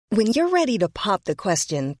When you're ready to pop the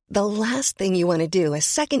question, the last thing you want to do is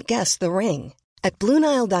second-guess the ring. At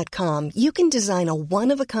BlueNile.com, you can design a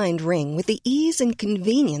one-of-a-kind ring with the ease and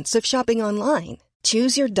convenience of shopping online.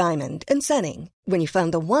 Choose your diamond and setting. When you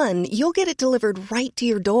find the one, you'll get it delivered right to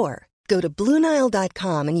your door. Go to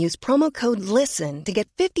BlueNile.com and use promo code LISTEN to get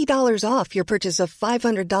 $50 off your purchase of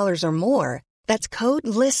 $500 or more. That's code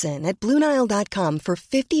LISTEN at BlueNile.com for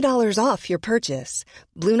 $50 off your purchase.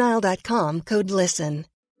 BlueNile.com, code LISTEN.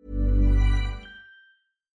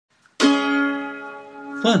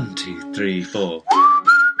 1, 2, 3, 4.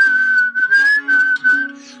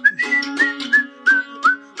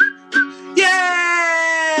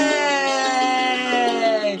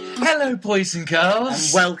 Hello, boys and girls.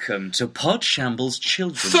 And welcome to Pod Shambles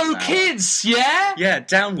Children's So Hour. kids, yeah? Yeah,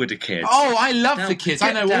 down with the kids. Oh, I love Down- the kids. get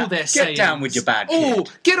I know down- all their get sayings. down with your bad Oh, kid.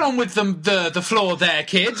 get on with the floor there,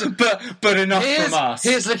 kid. But enough from us.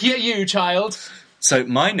 Here's looking at you, child. So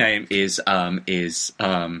my name is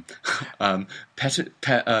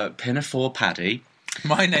Pinafore Paddy.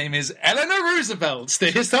 My name is Eleanor Roosevelt,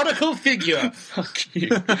 the historical figure. Fuck you.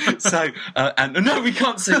 So, and no, we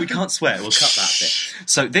can't swear. We'll cut that bit.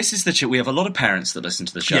 So this is we have a lot of parents that listen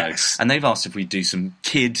to the show, Yes. and they've asked if we do some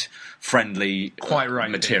kid-friendly Quite right,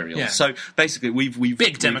 material. yeah. So basically, we've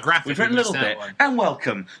Big demographic We've written a we little missed bit, out on. and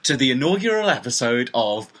welcome to the inaugural episode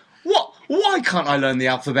of What? Why can't I learn the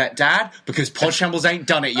alphabet, Dad? Because Pod Shambles ain't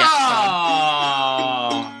done it yet.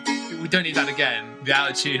 Ah, we don't need that again. The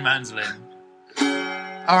out-of-tune mandolin.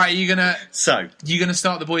 All right, you gonna start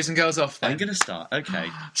the boys and girls off then? I'm going to start. Okay.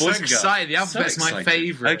 So Boys and girls. excited. The alphabet's my excited.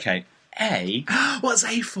 favourite. Okay. A. What's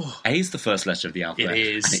A for? A is the first letter of the alphabet. It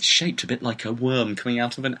is. And it's shaped a bit like a worm coming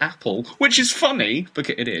out of an apple, which is funny,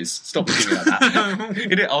 because it is. Stop looking at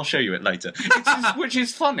that. I'll show you it later. Which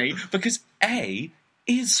is funny, because A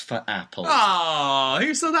is for apple. Oh,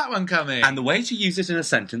 who saw that one coming? And the way to use it in a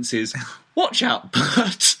sentence is, watch out,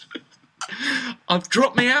 Bert. I've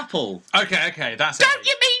dropped my apple. Okay, that's Don't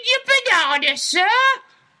you mean your banana, sir?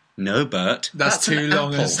 No, Bert. That's an too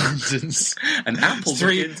long apple. a sentence. An apple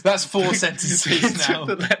begins- That's 4 sentences begins now.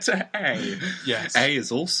 with the letter A. Yes. A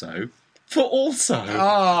is also for also.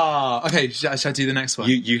 Ah, okay. Should I do the next one?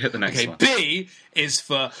 You hit the next okay, one. B is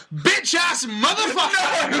for bitch ass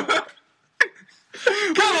motherfucker.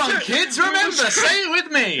 Come on, kids, remember, say it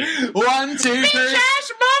with me. 1, 2, 3. Bitch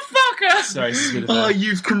ass motherfucker! Sorry, this is a bit of Oh, a...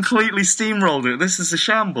 you've completely steamrolled it. This is a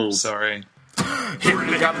shambles. Sorry.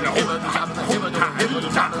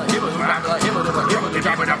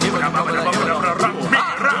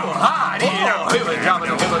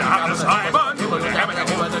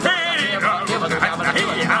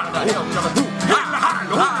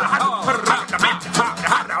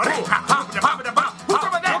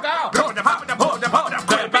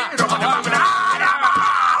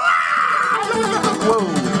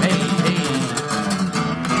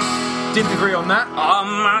 Didn't agree on that. Oh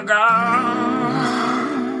my god.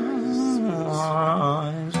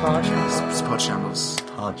 It's Pod Shambles.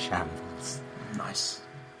 Pod shambles. Nice.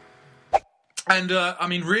 And, I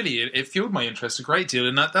mean, really, it fueled my interest a great deal,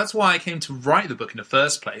 and that's why I came to write the book in the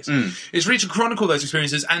first place. Is really to chronicle those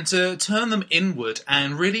experiences and to turn them inward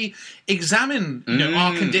and really examine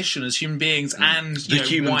our condition as human beings and The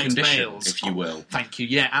human white condition, males. if you will. Thank you,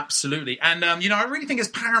 yeah, absolutely. And, I really think it's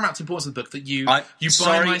paramount importance of the book that you buy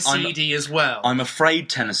sorry, my CD as well. I'm afraid,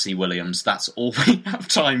 Tennessee Williams, that's all we have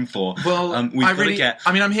time for. Well, we've got to get...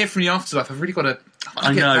 I'm here from the afterlife. I've really got to...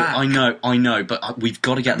 I know, but we've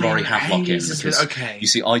got to get Laurie Havelock in. Hades is Because, okay. You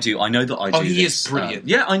see, I know that I do. Oh, he this, is brilliant.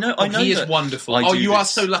 yeah, I know. He is that wonderful. I do You are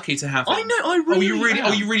this. so lucky to have him. I know. I really.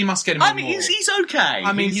 am. You really must get him. I on mean, more. he's okay.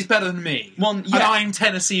 I mean, he's better than me. Well, And yeah. I'm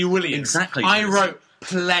Tennessee Williams. Exactly. I wrote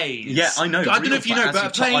plays. Yeah, I know. I don't know if you know,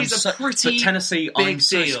 but plays are pretty But Tennessee, big I'm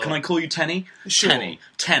so, deal. can I call you Tenny? Sure.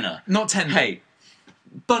 Tenor. Not Tenny. Hey,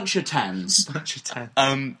 bunch of tens. Bunch of 10.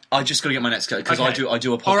 I just got to get my next go because Okay. I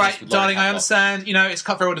do a podcast. All right, with darling, Laurie I Havelock. understand. It's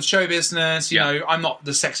cut for everyone's show business. I'm not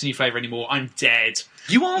the sex new flavour anymore. I'm dead.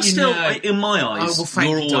 You are still, know. in my eyes. Oh, well, thank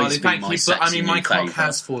you're you, always darling. been Thank my you, but I sexy mean, my new cock favourite.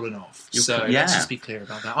 has fallen off. So yeah. let's just be clear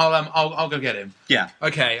about that. I'll go get him. Yeah.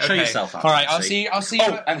 Okay. Show yourself out. All right. I'll See. see. I'll see.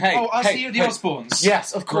 Oh, and hey, I'll hey, see you at the hey. Osbournes.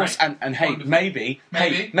 Yes, of course. Great. And hey, Wonderful.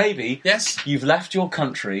 maybe. Yes. You've left your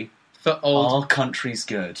country. For old. Our country's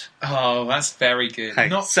good. Oh, that's very good. Hey,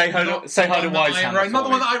 say hi to one that Wise I Hammer wrote. for Not the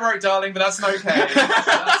me. one that I wrote, darling, but that's okay.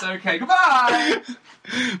 That's okay. Goodbye.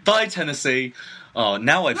 Bye, Tennessee. Oh,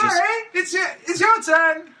 now I've just. Sorry, it's your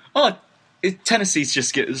turn. Oh, Tennessee's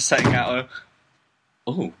just saying out.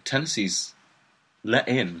 Oh, Tennessee's let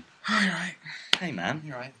in. Oh, you're right. Hey, man.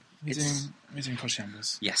 You're right. It's- We're doing Pod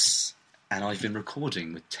Shambles. Yes, and I've been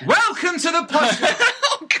recording with. Welcome to the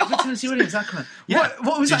podcast. God. Tennessee Williams, that kind. Yeah.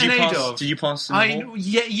 What was that in aid of? Did you pass in the hall?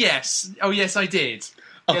 Yes. Oh, yes, I did.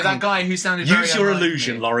 Oh, yeah, that guy who sounded very Use your unlike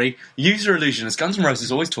illusion, me. Laurie. Use your illusion, as Guns N'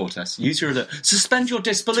 Roses always taught us. Use your illusion. Suspend your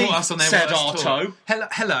disbelief, Taught us on their said worst Arto. tour.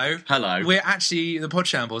 Hello. Hello. We're actually the Pod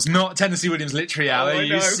Shambles, not Tennessee Williams Literary Hour, I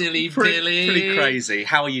you know. silly Pretty Billy. crazy.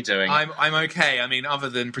 How are you doing? I'm okay. I mean, other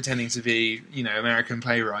than pretending to be, American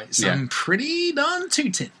playwrights, Yeah. I'm pretty darn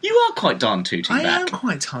tooting. You are quite darn tooting I back. am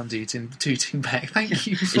quite darn tooting back. Thank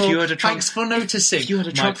you for, you had a thanks for noticing If you had a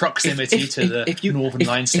my trumpet, proximity to the Northern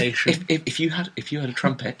Line station. If you had a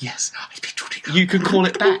trumpet, Yes, I'd be tooting. you could call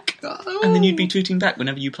it back, Oh. and then you'd be tooting back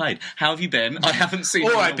whenever you played. How have you been? I haven't seen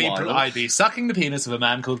Or you I'd in a while. be sucking the penis of a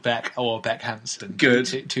man called Beck or Beck Hansen. Good.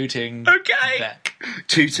 Tooting. Okay. Beck.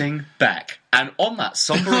 Tooting back. And on that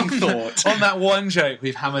sombering thought, On that one joke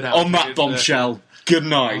we've hammered out. on that with, bombshell, good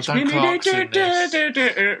night. Don't Clarkson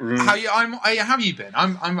How have you been?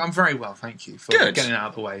 I'm very well, thank you for Good. getting out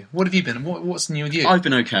of the way. What have you been? What's new with you? I've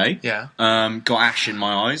been okay. Yeah. Got ash in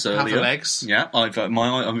my eyes earlier. Half the legs. Yeah, I've my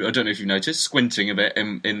eye. I don't know if you've noticed, squinting a bit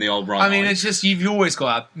in the old right I mean, eye. it's just you've always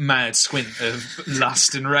got a mad squint of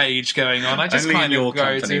lust and rage going on. I just Only in kind your of go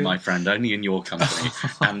company, to my friend. Only in your company,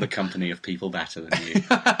 and the company of people better than you,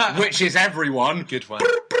 which is everyone. good one.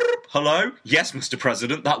 Hello? Yes, Mr.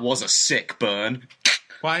 President, that was a sick burn.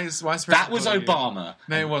 Why is That was Obama.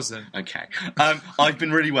 No, it wasn't. Okay. I've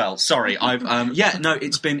been really well. Sorry.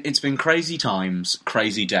 It's been crazy times,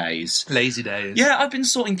 crazy days. Lazy days. Yeah, I've been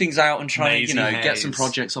sorting things out and trying, Mazy get some haze.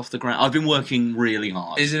 projects off the ground. I've been working really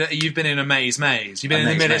hard. Is it? You've been in a maze? You've been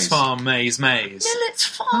A in the maze. Millis Farm maze. Millet's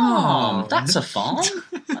Farm. Oh. That's a farm.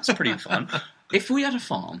 That's pretty fun. If we had a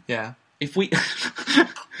farm, Yeah. if we...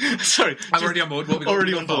 Sorry. I'm already on board. What we got?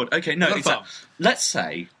 Already We on got a board. farm. Okay, no, We got a exactly. farm. Let's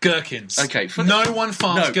say... Gherkins. Okay, for no one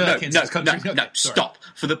farms gherkins in this country. No, Okay, sorry. stop.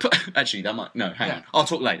 Actually, that might... No, hang Yeah. on. I'll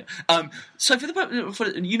talk later. So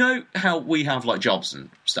you know how we have, like, jobs and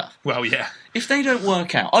stuff? Well, yeah. If they don't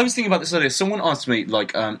work out... I was thinking about this earlier. Someone asked me,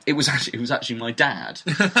 like, it was actually my dad.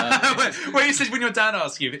 Well, you said when your dad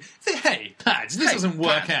asked you, hey, Pads, this doesn't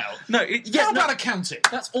work out. No, How about accounting?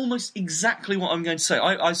 That's almost exactly what I'm going to say.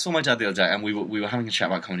 I saw my dad the other day, and we were having a chat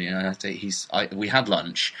about comedy, and we had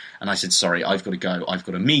lunch, and I said, sorry, I've got to go. I've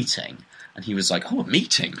got a meeting. And he was like, oh, a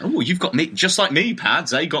meeting? Oh, you've got just like me,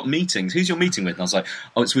 Pads, got meetings. Who's your meeting with? And I was like,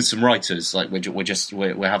 oh, it's with some writers. Like,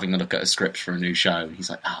 we're having a look at a script for a new show. And he's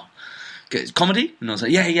like, oh, good. Comedy? And I was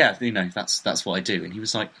like, yeah, that's what I do. And he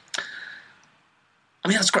was like, I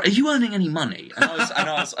mean, that's great. Are you earning any money? And I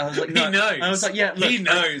was like, no. He knows. And I was like, yeah, look, He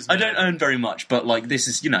knows, I don't man. earn very much, but like, this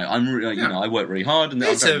is, I work really hard, and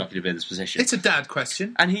I'm It's very a- lucky to be in this position. It's a dad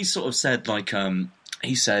question. And he sort of said, like,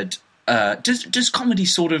 he said, does comedy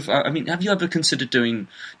sort of? I mean, have you ever considered doing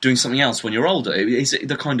something else when you're older? Is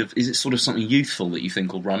it sort of something youthful that you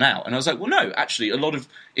think will run out? And I was like, well, no, actually,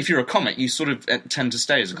 if you're a comic, you sort of tend to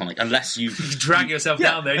stay as a comic unless you You drag yourself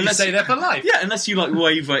down there and you unless stay there for life. Yeah, unless you like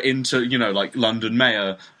waver into like London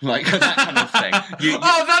Mayor, like that kind of thing.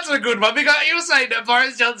 Oh, that's a good one, because you were saying that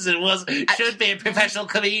Boris Johnson should be a professional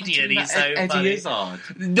comedian. He's so Eddie funny. Izzard.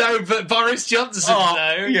 No, but Boris Johnson,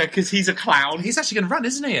 though. yeah, because he's a clown. He's actually going to run,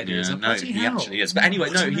 isn't he, Eddie? Yeah, Izzard? no, Bloody he hell. actually is. But anyway,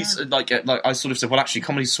 no, he's like I sort of said, well, actually,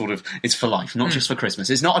 comedy's sort of it's for life, not just for Christmas.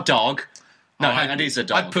 It's not a dog. No, hang on, it is a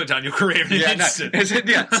dog. I'd put down your career in an yeah, no, instant. is it?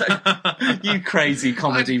 Yeah, so, you crazy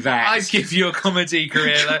comedy vax. I'd give you a comedy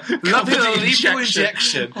career. Love it, a Comedy lethal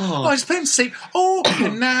injection. injection. Oh. I just put him to sleep. Oh,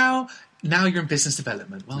 and now you're in business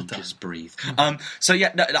development. Well done. Just breathe. So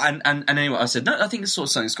yeah, no, and anyway, I said, no, I think it's sort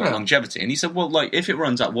of something that's got longevity. And he said, well, like, if it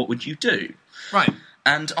runs out, what would you do? Right.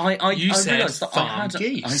 And I said realised that farm I had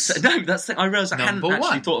geese. I said, no, that's the thing. I realised I hadn't Number actually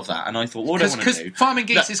one. thought of that, and I thought, what do I want to Because do? farming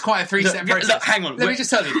geese Look, is quite a three-step look, process. look, hang on, Let me wait. just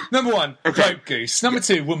tell you. Number one, Okay. goat goose. Number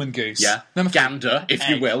two, woman goose. Yeah. Number three, Gander, if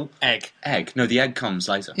you egg. will. Egg. Egg. No, the egg comes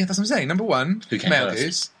later. Yeah, that's what I'm saying. Number one, Who came male first?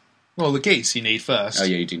 goose. Well, the geese you need first. Oh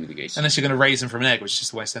yeah, you do need the geese. Unless you're going to raise them from an egg, which is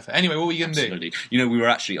just a waste of effort. Anyway, what were you going to do? Absolutely. You know, we were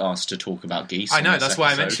actually asked to talk about geese. I on know, this that's why I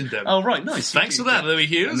episode. mentioned them. Oh right, nice. Thanks for that, Louis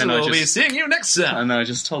Hughes. And then We'll I be just- seeing you next time. And I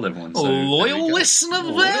just told everyone. So A there loyal we go. listener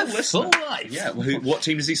Loyal there listener. for life. Yeah. Well, what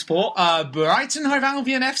team does he support? Brighton Hove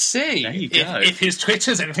Albion FC. There you go. If his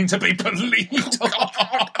Twitter's anything to be believed.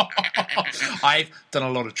 I've done a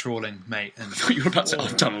lot of trawling, mate. And You were about to say,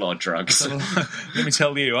 I've done a lot of drugs. let me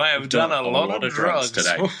tell you, I have done a lot of drugs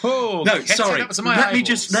today. Oh, No, get it sorry. up to my Let me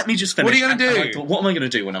eyeballs. just finish. What are you going And to I do? thought, what am I going to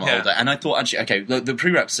do when I'm Yeah. older? And I thought, actually, okay, the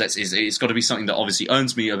prerequisites is it's got to be something that obviously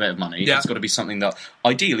earns me a bit of money. Yeah. It's got to be something that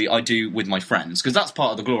ideally I do with my friends, because that's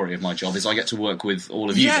part of the glory of my job is I get to work with all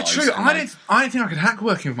of you Yeah, guys. true. And I don't think I could hack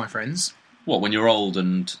working with my friends. What, when you're old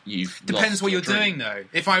and you've Depends lost what you're your dream? doing, though.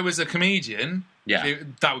 If I was a comedian, Yeah.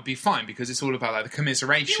 That would be fine because it's all about like the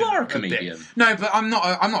commiseration. You are a bit. comedian. No, but I'm not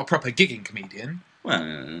a proper gigging comedian. Well,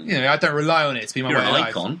 You know, I don't rely on it to be my You're way an of life.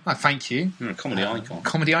 icon. Oh, thank you. you're a comedy icon.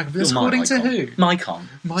 Comedy icon. You're my According to icon. who? Mycon.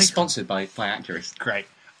 Mycon. Sponsored by Accuracy. Great.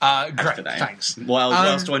 After Great. that. Thanks. What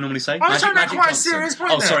else do I normally say? I was trying to make Magic quite a Johnson. serious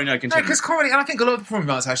point. Oh, there. sorry, no, continue. because comedy, and I think a lot of performing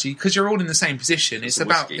arts actually, because you're all in the same position. It's a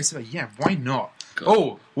about, whiskey. yeah. Why not? God.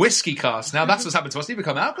 Oh, whiskey cast. Now that's what's happened to us. We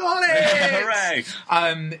become alcoholics. Hooray!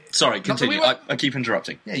 Sorry, Not that continue. we were- I keep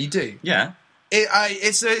interrupting. Yeah, you do. Yeah.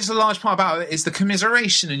 It's a large part about it is the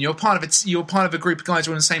commiseration, and you're part of it. You're part of a group of guys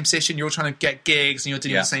who are in the same position. You're all trying to get gigs, and you're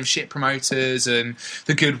dealing with the same shit promoters and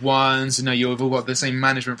the good ones. And you've all got the same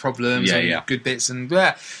management problems and good bits. And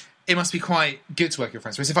it must be quite good to work with your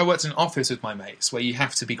friends. Whereas if I worked in an office with my mates, where you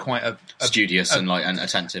have to be quite studious and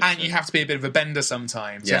attentive, and you have to be a bit of a bender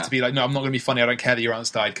sometimes. You Yeah. have to be like, no, I'm not going to be funny. I don't care that your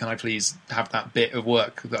aunt's died. Can I please have that bit of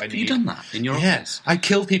work that I need? Have you done that in your Yeah, office? I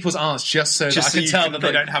kill people's aunts just so that I can you tell them they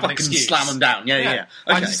like, don't have an fucking excuse. Slam them down. Yeah.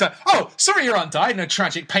 I Okay. just sorry your aunt died in a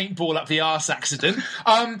tragic paintball up the arse accident.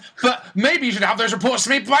 But maybe you should have those reports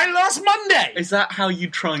to me by last Monday. Is that how you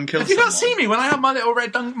try and kill Have you someone? not seen me when I have my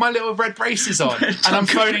little red braces on and I'm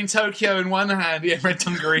phoning Tokyo in one hand? Yeah, red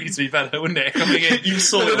dungarees would be better, wouldn't it? Coming in, You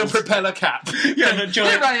saw a little it. propeller cap. Yeah, and a Here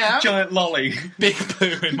I am. giant lolly. Big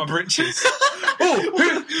poo in my britches.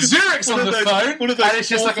 Zurich's on the phone. One of those and it's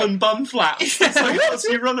just like orphan bum flaps. It's like, as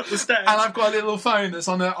you run up the stairs. and I've got a little phone that's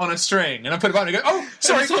on a string, and I put it on and go, oh,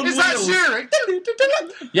 sorry, it's on is that wheels. Zurich?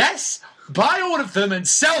 Yes, buy all of them and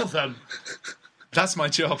sell them. That's my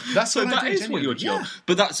job. That's So what I that do. is what your genuinely. job.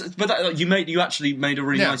 But you actually made a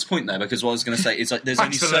really Yeah. nice point there, because what I was going to say is like there's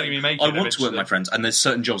Thanks only for letting me make I it want to work with my eventually. friends, and there's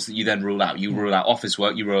certain jobs that you then rule out. You rule out office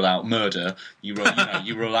work, you rule out murder, you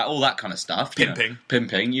rule out all that kind of stuff. Pimping.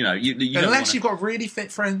 Pimping. You don't Unless wanna- you've got really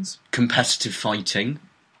fit friends. competitive fighting.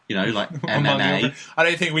 Like Among MMA. your- I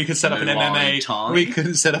don't think we could set up an Muay MMA. Thai. We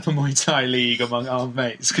could set up a Muay Thai league among our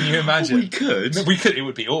mates. Can you imagine? We could. We could. It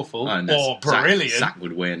would be awful Oh, no, or brilliant. Zach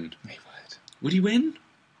would win. He would. Would he win?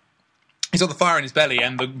 He's got the fire in his belly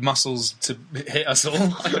and the muscles to hit us all.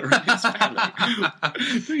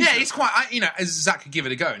 Yeah, he's quite. As Zach could give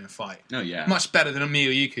it a go in a fight. Oh yeah. Much better than me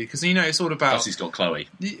or you could, because it's all about. Plus he's got Chloe.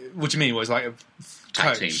 What do you mean? Was like a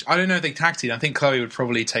Tag coach? team. I don't know if they tag team. I think Chloe would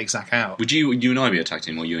probably take Zach out. Would you and I be a tag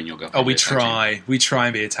team, or you and your girlfriend? Oh, we be a tag team? try. We try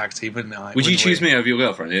and be a tag team, wouldn't I? Would you Wouldn't choose we? me over your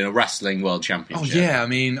girlfriend in a wrestling world Oh championship? yeah, I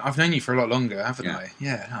mean, I've known you for a lot longer, haven't Yeah. I?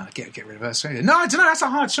 Yeah, no, get rid of her straight. No, I don't know. That's a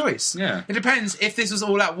hard choice. Yeah. It depends. If this was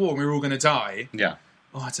all out war and we were all going to die, Yeah.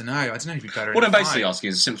 I don't know. I don't know if it'd be better. What in I'm a basically fight. asking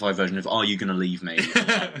is a simplified version of, are you going to leave me?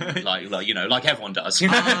 like everyone does. You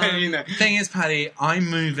know? Thing is, Paddy, I'm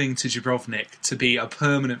moving to Dubrovnik to be a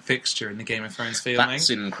permanent fixture in the Game of Thrones filming. That's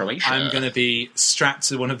in Croatia. I'm going to be strapped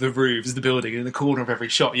to one of the roofs of the building, and in the corner of every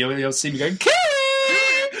shot, you'll see me going, "Kill!"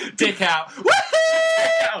 Dick out.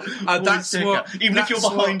 Always That's sticker. what. Even if you're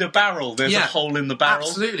behind a barrel, there's a hole in the barrel.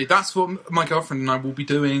 Absolutely, that's what my girlfriend and I will be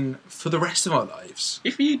doing for the rest of our lives.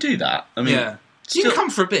 If you do that, I mean, Yeah, you can come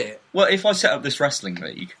for a bit. Well, if I set up this wrestling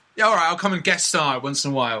league, Yeah, all right, I'll come and guest star once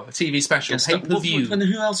in a while. A TV special, pay-per-view. Then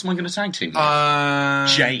who else am I going to tag team with?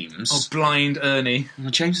 James. Oh, Blind Ernie. Well,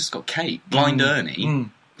 James has got Kate. Blind Ernie.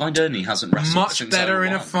 Blind Ernie hasn't wrestled Much since better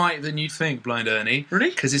in a 01. fight than you'd think, Blind Ernie. Really?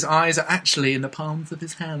 Because his eyes are actually in the palms of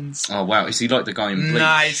his hands. Oh wow, is he like the guy in Bleach?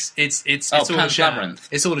 Nice. It's all a Pan's sham. Labyrinth.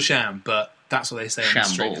 It's all a sham, but that's what they say on the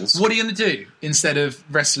street. Shambles. What are you going to do instead of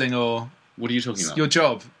wrestling or What are you talking about? your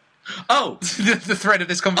job? Oh, the thread of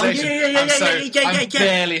this conversation. I'm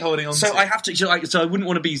barely holding on so to. I have to. So I wouldn't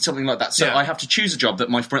want to be something like that. So Yeah. I have to choose a job that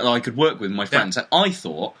that I could work with my friends. And I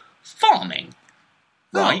thought farming,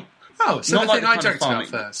 right? Oh, so Not the like thing the I kind of joked about farming.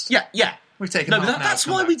 first. Yeah. We've taken No, half but an hour that's to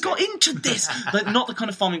come why back we to got it. into this. Like, not the kind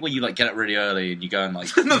of farming where you like get up really early and you go and like.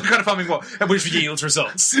 Not the kind of farming which yields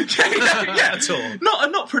results. yeah, At all.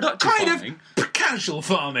 Not productive Kind farming. of casual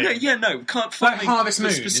farming. No, can't farming Harvest Moon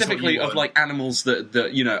is specifically what you of want. like animals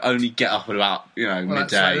that only get up at about Well, midday.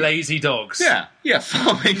 that's like lazy dogs. yeah,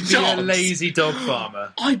 farming Be dogs. a lazy dog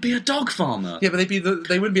farmer. I'd be a dog farmer. Yeah, but they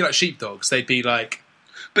wouldn't be like sheepdogs. They'd be like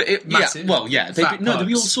But Massive, there'd fat be all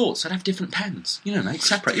pugs. sorts. I'd have different pens, mate,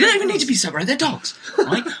 separate. You don't even need to be separate. They're dogs,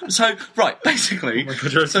 right? So, basically, Oh my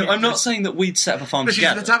God, you're so I'm not ridiculous. saying that we'd set up a farm Let's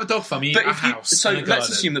together. have a dog farm. You need But a if you, house. so and a let's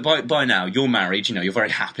garden. assume that by now you're married. You're very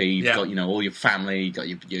happy. You've Yeah. got all your family. You've got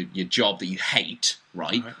your job that you hate,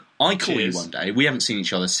 right? Right. I call Cheers. you one day. We haven't seen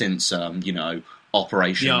each other since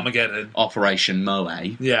Operation The Armageddon. Operation Moe.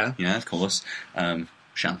 Yeah. Yeah, of course.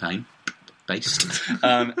 Champagne. based,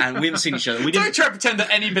 and we haven't seen each other. We Don't didn't. try to pretend that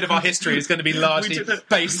any bit of our history is going to be largely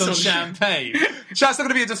based on champagne. That's not going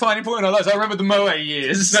to be a defining point in our lives. I remember the Moe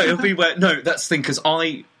years. No, it'll be where. No, that's the thing, because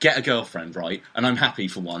I get a girlfriend, right, and I'm happy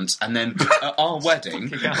for once, and then our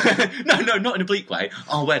wedding. no, not in a bleak way.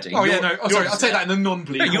 Our wedding. Oh, yeah, no. Oh, sorry, I'll take that in a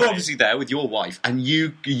non-bleak way. You're obviously there with your wife, and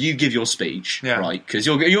you give your speech, right? Because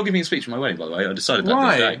you're giving a speech at my wedding, by the way. I decided that the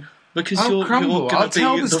Why? other day. Because I'll you're crumble. going I'll to be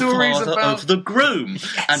tell the the stories father about- of the groom,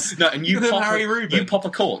 and you Gonna pop marry Ruben. you pop a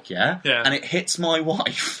cork, yeah, Yeah. and it hits my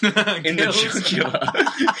wife in the Kills jugular,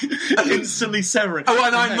 instantly severing. Oh,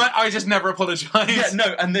 and I just never apologise. Yeah,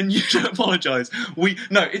 no, and then you don't apologise.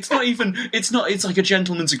 It's not even. It's like a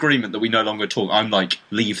gentleman's agreement that we no longer talk. I'm like,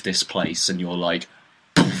 leave this place, and you're like,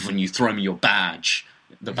 poof, and you throw me your badge.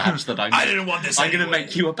 The badge that I didn't want this I'm going to anyway.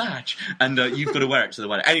 make you a badge, and you've got to wear it to the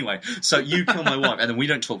wedding. Anyway, so you kill my wife, and then we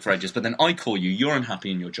don't talk for ages. But then I call you. You're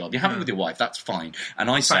unhappy in your job. You're happy with your wife. That's fine.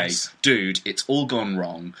 And I say, Thanks. dude, it's all gone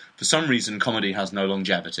wrong. For some reason, comedy has no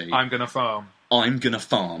longevity. I'm going to farm. I'm going to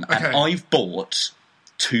farm, Okay. and I've bought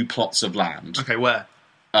 2 plots of land Okay, where?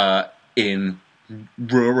 in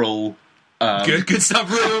rural. Good stuff.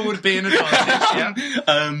 Rural would be an advantage.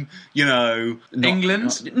 Yeah.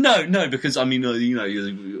 England? No, because I mean,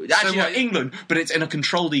 actually, what- England, but it's in a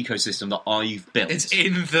controlled ecosystem that I've built. It's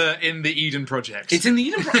in the Eden Project. It's in the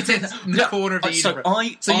Eden Project. It's in the corner of the Eden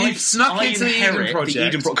Project. So you've snuck into the Eden inherit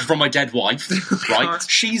Project. from my dead wife, right?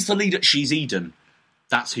 She's the leader. She's Eden.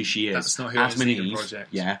 That's who she is. That's not who Adam owns and the Eden Eve, Project.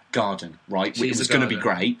 yeah, garden, right? She's It was a going to be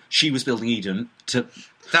garden. great. She was building Eden to.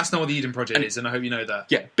 That's not what the Eden Project is, and I hope you know that.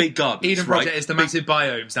 Yeah, big gardens. Eden right? Project is the massive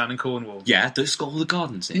biomes down in Cornwall. Yeah, that's got all the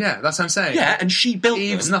gardens in. Yeah, that's what I'm saying. Yeah, and she built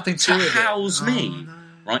Eve's them nothing to do with it. house me. Oh, no.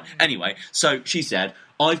 Right? Anyway, so she said,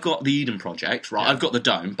 I've got the Eden Project, right? Yeah. I've got the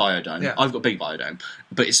dome, biodome. Yeah. I've got big biodome.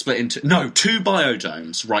 But it's split into 2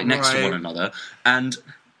 biodomes right next to Right. one another. And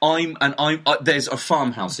there's a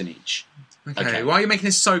farmhouse in each. Okay, why are you making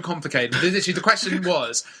this so complicated? Literally, the question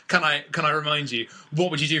was, can I remind you, what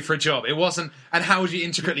would you do for a job? It wasn't, and how would you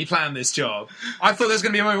intricately plan this job? I thought there was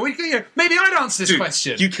going to be a moment where maybe I'd answer this Dude,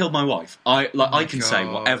 question. you killed my wife. I can say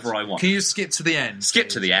God. whatever I want. Can you skip to the end? Skip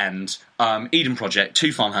to the end. Eden Project,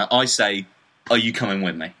 2 farmhouse. I say, are you coming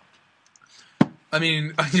with me? I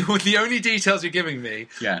mean, the only details you're giving me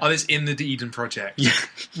Yeah. are this in the Eden Project. Yeah.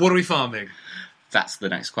 What are we farming? That's the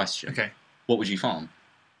next question. Okay. What would you farm?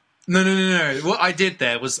 No. What I did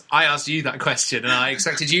there was I asked you that question and I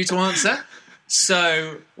expected you to answer.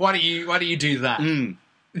 So why do you do that?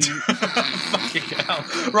 Fucking hell!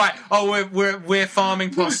 Right. Oh, we're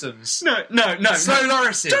farming possums. No. Slow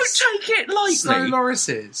lorises. Don't take it lightly. Slow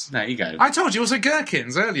lorises. There you go. I told you also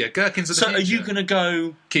gherkins earlier. Gherkins are the So future. are you going to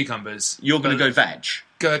go... cucumbers? You're going to go veg?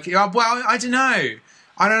 Gherkin. Oh, well, I don't know.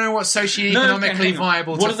 I don't know what's socio-economically hang on.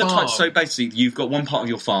 viable What to are the farm. types? So basically, you've got one part of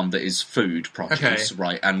your farm that is food produce, Okay.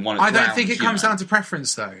 right? And one. I don't ground, think it comes down to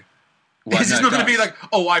preference, though. Well, It's no, not it going to be does. like,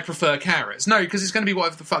 oh, I prefer carrots. No, because it's going to be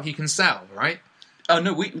whatever the fuck you can sell, right? Oh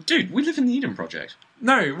no, we live in the Eden Project.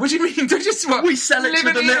 No, what do you mean? Don't just what? We sell it live to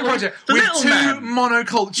in the Eden little- Project the with little 2 man.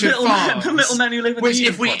 monoculture farms. The little men who live in Which the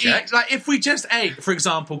Eden if we Project. eat, like if we just ate, for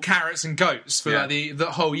example, carrots and goats for Yeah. like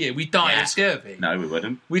the whole year, we'd die Yeah. of scurvy. No, we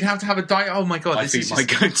wouldn't. We'd have to have a diet. Oh my god, I this feed is my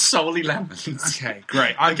just... goats solely lemons. Okay,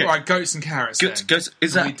 great. Okay. Right, goats and carrots. Goats, then.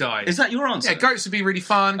 is And that we died. is that your answer? Yeah, goats would be really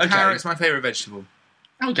fun. Okay. Carrots, my favourite vegetable.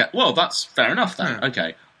 Okay, well that's fair enough then. Yeah.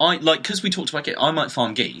 Okay, because we talked about it. I might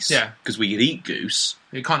farm geese. Yeah. because we could eat goose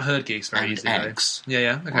You can't herd geese very and easily. though. eggs.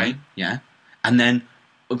 Yeah. Okay. Right? Yeah, and then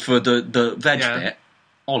for the veg Yeah. bit,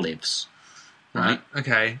 olives. Right.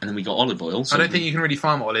 Okay. And then we got olive oil. So I don't think you can really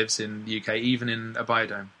farm olives in the UK, even in a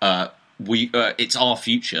biodome. it's our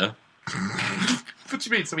future. What do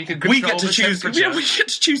you mean? So we can We control get to the choose. temperature? We get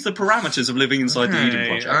to choose the parameters of living inside the Eden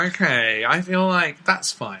Project. Okay, I feel like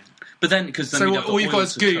that's fine. But then, because then So we'd have all you've got oil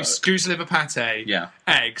is to goose, cook. goose liver pate, Yeah,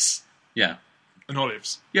 eggs, yeah, and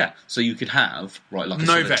olives. yeah. So you could have like a No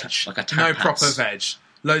sort of veg, like a no tapas. proper veg.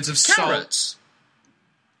 Loads of salt. Carrots.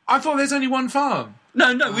 I thought there's only one farm.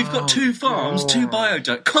 No, we've got 2 farms, 2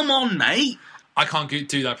 biodomes. Come on, mate. I can't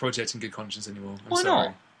do that project in good conscience anymore. I'm Why sorry.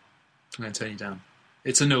 not? I'm going to turn you down.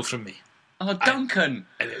 It's a no from me. Oh, Duncan.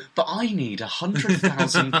 But I need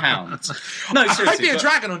 £100,000. No, seriously. I'd be a but-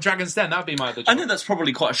 dragon on Dragon's Den. That would be my other I job. know that's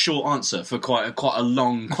probably quite a short answer for quite a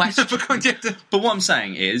long question. But what I'm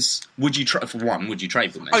saying is, would you trade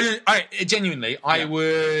with me? Genuinely, I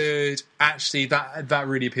would actually. That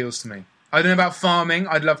really appeals to me. I don't know about farming.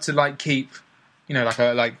 I'd love to keep,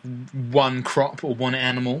 like one crop or one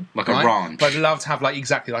animal, like a ranch. But I'd love to have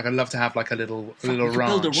I'd love to have like a little ranch.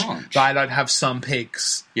 Build a ranch. But I'd have some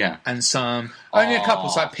pigs, and some only a couple,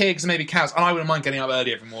 so like pigs and maybe cows. And I wouldn't mind getting up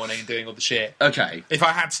early every morning and doing all the shit. Okay, if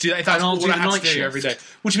I had to do that, if that's all I had to do every day,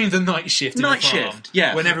 which means the night shift. Night shift,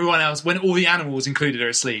 yeah. When all the animals included are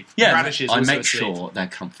asleep. Yeah, radishes. I also make asleep. sure they're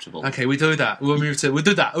comfortable. Okay, we do that. We'll do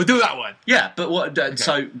that. We'll do that one. Yeah, but what? Okay.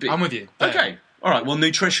 So I'm with you. Okay, all right. Well,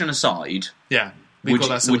 nutrition aside, yeah. we're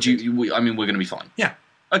going to be fine. Yeah.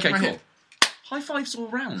 Okay, cool. Here. High fives all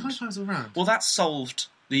round. High fives all round. Well, that solved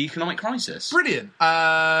the economic crisis. Brilliant.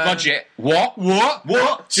 Budget. What?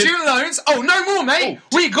 Student loans? Oh, no more, mate.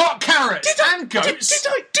 We got carrots and goats.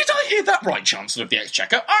 Did I hear that right, Chancellor of the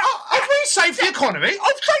Exchequer? Have we saved the economy?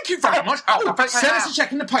 Oh, thank you very much. Send us a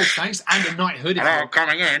cheque in the post, thanks, and a knighthood. Hello,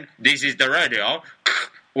 coming in. This is the radio.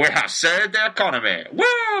 We have saved the economy. Woo!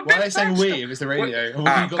 Why are they saying we if it's the radio?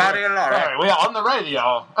 Paddy and Laura. We are on the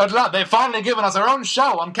radio. They've finally given us our own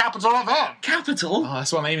show on Capital FM. Capital? Oh,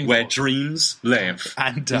 that's what I'm aiming Where for. dreams live.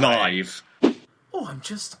 And live. Oh,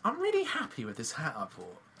 I'm really happy with this hat I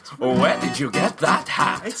bought. Where did you get that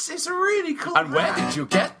hat? It's a really cool And where did you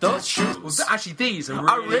get those shoes? Well, actually, these are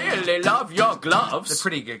I really love your gloves. They're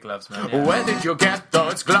pretty good gloves, man. Yeah. Where did you get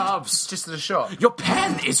those gloves? Just at the shop. Your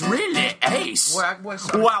pen is really ace.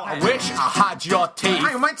 What's Wow, I wish I had your teeth.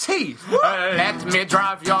 Hang on, my teeth. Let me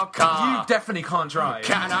drive your car. You definitely can't drive.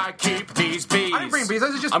 Can I keep these bees? I didn't bring bees.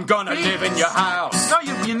 Those are just I'm gonna bees. live in your house. No,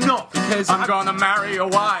 you're not, because I'm gonna marry your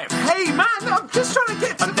wife. Hey, man, I'm just trying to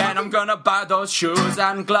get to And then I'm gonna buy those shoes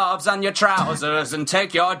and gloves and your trousers and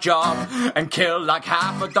take your job and kill like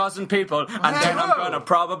half a dozen people. And then I'm gonna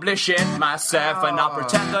probably shit myself and I'll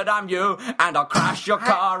pretend that I'm you and I'll crash your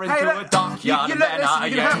car into a dockyard you and then I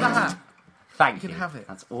can have the hat. Thank You can have it.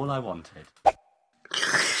 That's all I wanted.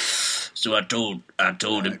 So I told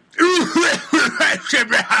him.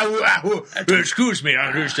 Excuse me,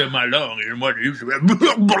 I just have my lungs and what you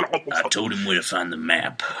I told him where to find the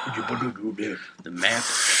map. The map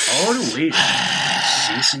all the way to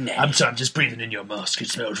Cincinnati. I'm just breathing in your mask. It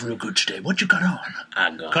smells real good today. What you got on?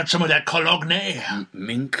 I Got some of that cologne?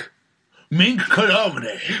 mink. Mink cologne.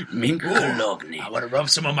 Mink cologne. I want to rub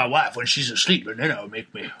some on my wife when she's asleep, and then it'll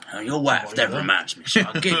make me... Your wife, that reminds me. So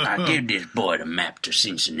I gave this boy the map to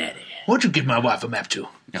Cincinnati. What'd you give my wife a map to?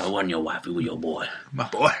 No, it wasn't your wife, it was your boy. My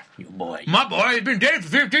boy? Your boy. My boy has been dead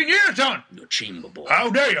for 15 years, son! Your chamber boy. How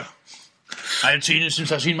dare you? I hadn't seen him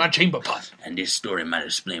since I seen my chamber pot. And this story might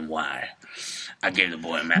explain why. I gave the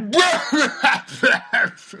boy a map.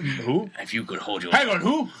 Who? If you could hold your... Hang on,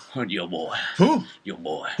 who? Hold your boy. Who? Your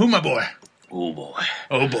boy. Who my boy? Oh, boy.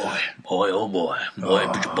 Oh, boy. Boy, oh, boy.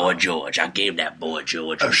 Boy George. I gave that boy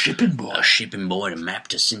George... A shipping boy? A shipping boy the map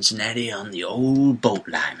to Cincinnati on the old boat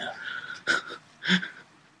liner.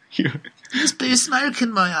 There's blue smoke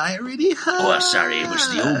in my eye, really. Oh, sorry, it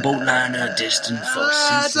was the old boat liner destined for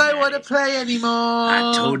Cincinnati. I don't want to play anymore.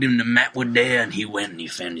 I told him the map was there, and he went and he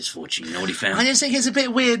found his fortune. You know what he found? I just think it's a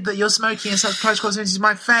bit weird that you're smoking in such close proximity to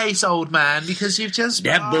my face, old man, because you've just...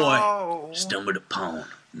 That boy stumbled upon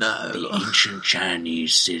No. the ancient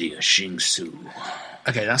Chinese city of Xingsu.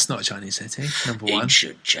 Okay, that's not a Chinese city, number one.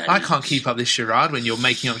 Ancient Chinese. I can't keep up this charade when you're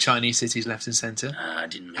making up Chinese cities left and centre. I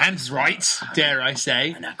didn't make And it. right, dare I say.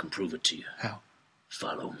 And I can prove it to you. How?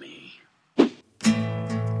 Follow me.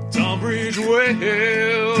 Tunbridge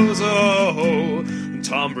Wells, oh,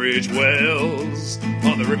 Tunbridge Wells,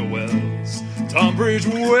 on the River Wells. Tunbridge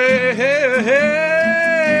Wells,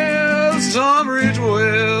 Tunbridge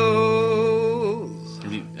Wells.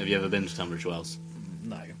 Have you ever been to Tunbridge Wells?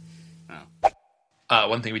 No. Oh.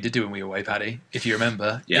 One thing we did do when we were away, Paddy, if you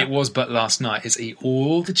remember, Yeah. it was but last night, is eat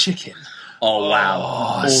all the chicken. Oh, wow.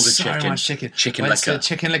 All the so chicken. much chicken. Chicken Went to liquor.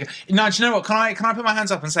 Chicken liquor. No, do you know what? Can I put my hands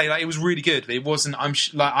up and say, like, it was really good. It wasn't.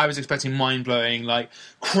 I was expecting mind blowing, like,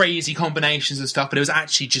 crazy combinations of stuff, but it was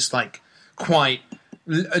actually just like quite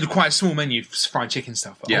a small menu for fried chicken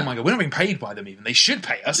stuff. Yeah. Oh my god, we're not being paid by them even. They should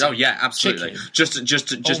pay us. Oh yeah, absolutely. Chicken.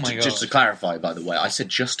 Just my God. to clarify, by the way, I said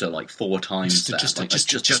just like 4 times. Just a with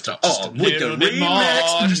the little bit more.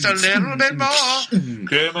 remix. Just a little bit more.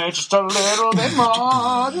 Give me just a little bit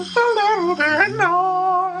more. Just a little bit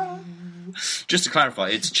more. Just to clarify,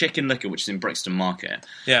 it's Chicken Liquor, which is in Brixton Market.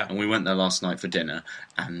 Yeah. And we went there last night for dinner,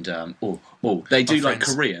 and they do like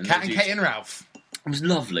Korean. Cat They and do- Kate and Ralph. It was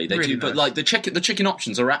lovely. They Really do, but nice. like the chicken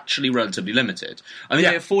options are actually relatively limited. I mean, Yeah.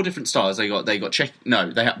 they have 4 different styles. They got chicken.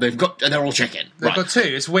 No, they're all chicken. They've Right. got 2.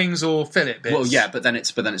 It's wings or fillet bits. Well, yeah, but then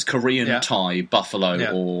it's Korean, Yeah. Thai, buffalo,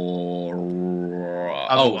 Yeah. or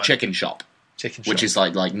Other one. chicken shop, Chicken which shop. is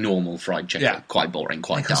like normal fried chicken. Yeah. Quite boring,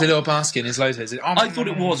 quite It comes dull. in a little basket and it's loads of it. I thought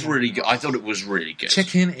it was really good. I thought it was really good.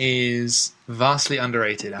 Chicken is Vastly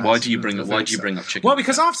underrated. Why do you bring up chicken? Well,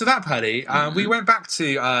 because after that, Paddy, we went back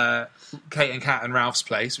to Kate and Kat and Ralph's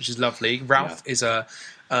place, which is lovely. Ralph is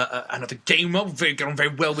another gamer. Very gone very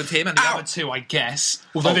well with him, and the other two, I guess.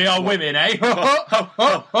 Although they are women, eh? Can't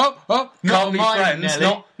Not be mine, friends.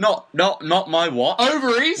 Nelly. Not my what?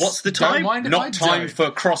 Ovaries. What's the time? Don't mind if Not I time don't.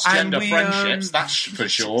 for cross-gender And we, friendships. That's for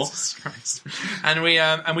sure. Jesus Christ. And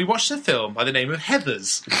we watched a film by the name of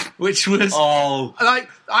Heathers, which was Oh,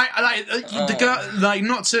 the girl, like,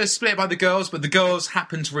 not to split it by the girls, but the girls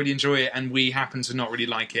happened to really enjoy it, and we happened to not really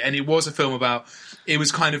like it. And it was a film about, it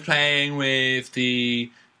was kind of playing with the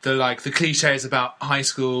cliches about American high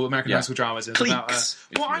school dramas. And Cliques,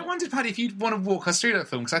 well, I wondered, Paddy, if you'd want to walk us through that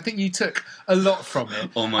film, because I think you took a lot from it.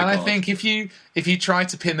 Oh my God. I God. think if you try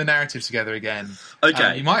to pin the narrative together again,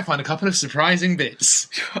 Okay. you might find a couple of surprising bits.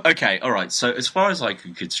 okay, all right. So as far as I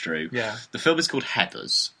can construe, Yeah. the film is called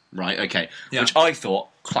Heathers, right? Okay, Yeah. which I thought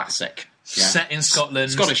classic. Yeah. Set in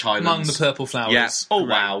Scotland, Scottish Highlands, among the purple flowers. Yeah. Oh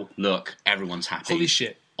wow! Look, everyone's happy. Holy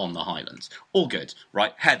shit. On the Highlands, all good,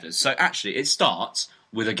 right? Heathers. So actually, it starts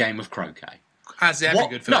with a game of croquet. As every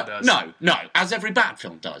good film does. No, as every bad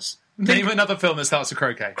film does. Name another film that starts with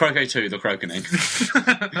croquet. Croquet 2, The Croquening.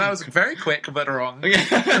 That was very quick, but wrong.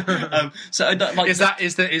 So I don't, like, Is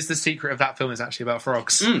the secret of that film is actually about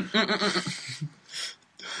frogs?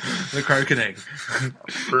 The croquening.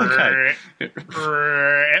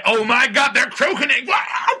 Oh my God, they're croquening!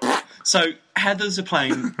 So Heathers are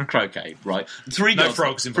playing croquet, right? Three No girls.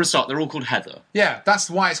 frogs For a start, they're all called Heather, Yeah, that's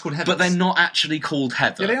why it's called Heathers. but they're not actually called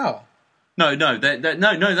Heather. Yeah, they are. No,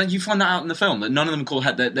 you find that out in the film that none of them are called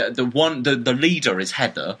Heather. The leader is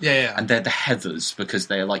Heather. Yeah. And they're the Heathers because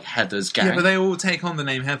they're like Heather's gang. Yeah, but they all take on the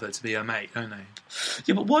name Heather to be her mate, don't they?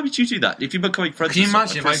 Yeah, but why would you do that? If you're becoming friends Can you with someone,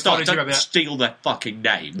 imagine for a if I start, followed you don't up there? steal their fucking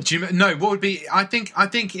name. No, what would be? I think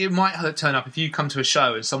it might turn up if you come to a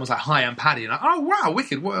show and someone's like, "Hi, I'm Paddy," and like, "Oh wow,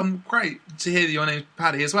 wicked! Well, great to hear that your name's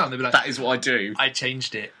Paddy as well." And they'll be like, That is what I do. I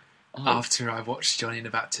changed it after I watched Johnny and the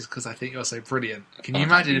Baptist because I think you're so brilliant. Can you Oh,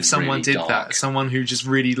 imagine that'd if be someone really did dark. that? Someone who just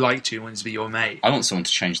really liked you and wanted to be your mate. I want someone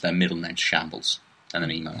to change their middle name to Shambles and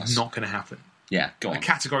then email us. Not going to happen. Yeah, go on. A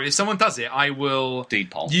category. If someone does it, I will. Deed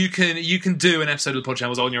poll. You can do an episode of the Pod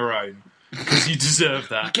Channels on your own because you deserve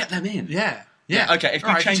that. Get them in. Yeah. Yeah, okay, if you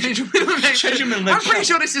All right, change your middle name, change your middle name I'm to pretty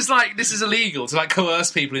sure this is illegal to like coerce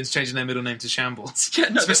people into changing their middle name to Shambles. Yeah, no,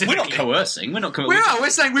 we're not Specifically. coercing. We're not coercing. We are. We're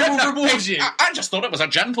saying we will reward you. I just thought it was a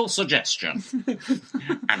gentle suggestion.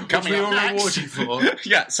 And coming We up will next... reward you for.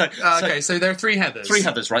 Yeah, so... Okay, so there are three Heathers. Three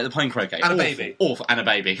Heathers, right? They're playing croquet. And a Awful, baby. Awful. And a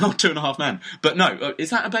baby. Oh, 2.5 men. But no,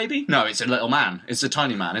 is that a baby? No, it's a little man. It's a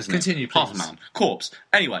tiny man, isn't Continue, it? Half a please. man. Corpse.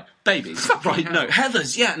 Anyway, babies. Right, no.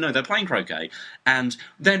 Heathers, yeah, no, they're playing croquet. And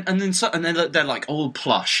then they're like all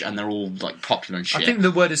plush and they're all like popular and shit. I think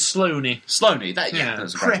the word is slony. Slowly, Yeah,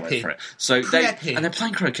 that's a great preppy. word for it. So Preppy. they're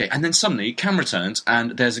playing croquet, and then suddenly camera turns,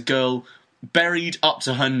 and there's a girl buried up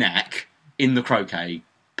to her neck in the croquet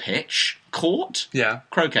pitch, court, Yeah.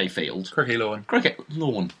 croquet field, Croquet lawn. croquet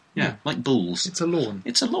lawn. Yeah, like bulls. It's a lawn.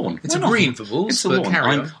 It's a lawn. It's Why a not? green for bulls, It's a but lawn.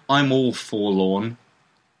 carry on. I'm all for lawn.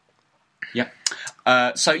 Yep.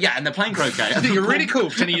 So yeah, and they're playing croquet. I think you're really cool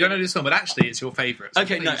pretending you don't know this film, but actually it's your favourite. So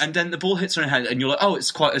Okay, no, please. and then the ball hits her in her head, and you're like, "Oh,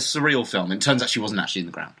 it's quite a surreal film." And it turns out she wasn't actually in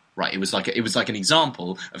the ground. Right? It was like an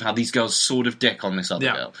example of how these girls sort of dick on this other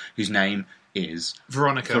Yeah. girl whose name is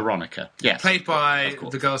Veronica. Veronica. Yes, Played by of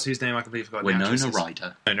course. the girls whose name I completely forgot. the Winona actresses.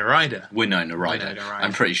 Ryder. Winona Ryder. Winona Ryder. Winona Ryder.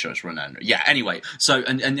 I'm pretty sure it's Winona. Yeah. Anyway, so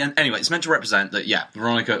and anyway, it's meant to represent that. Yeah,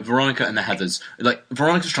 Veronica and the Heathers. Like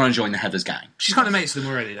Veronica's trying to join the Heathers gang. She's kind of mates with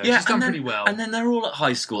them already, though. Yeah, She's done and then, pretty well. And then they're all at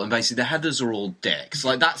high school, and basically the Heathers are all dicks.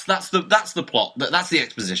 Like that's the plot. That's the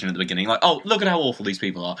exposition at the beginning. Like, oh, look at how awful these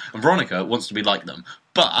people are. And Veronica wants to be like them,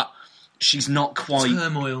 but she's not quite.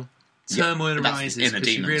 Turmoil that's arises inner because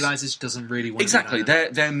she demons. realises she doesn't really want Exactly. to be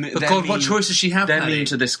like They're But God, what choice does she have, They're Paddy? mean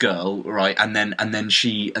to this girl, right? And then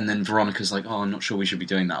Veronica's like, "Oh, I'm not sure we should be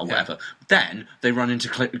doing that or whatever." Then they run into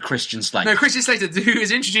Christian Slater, No, Christian Slater, who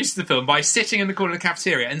is introduced to the film by sitting in the corner of the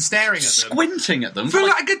cafeteria and staring at them squinting at them for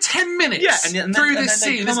like a good 10 minutes. Yeah, and then- through and this then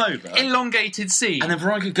they scene, come this over. elongated scene. And then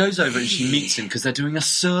Veronica goes over and she meets him because they're doing a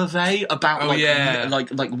survey about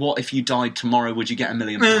like what if you died tomorrow, would you get £1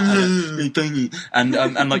 million?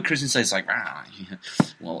 and like Christian says like,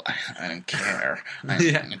 well, I don't care.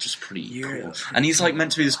 I'm just pretty cool. And he's like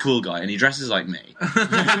meant to be this cool guy, and he dresses like me.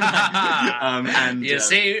 And you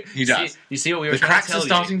see, he does. You see what we were The trying cracks to tell are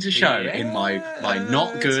starting you. to show in my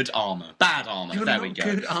not good armour. Bad armour. Your There we not go.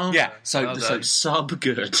 good armour. Yeah, so Well done. sub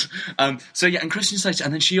good. So yeah, and Christian Slater,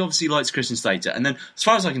 and then she obviously likes Christian Slater, and then as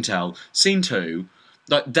far as I can tell, scene 2,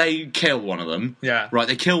 like they kill one of them. Yeah. Right,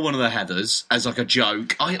 they kill one of the Heathers as like a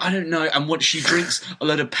joke. I don't know. And what, she drinks a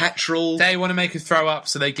load of petrol. They want to make her throw up,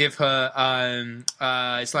 so they give her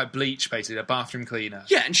it's like bleach, basically, a bathroom cleaner.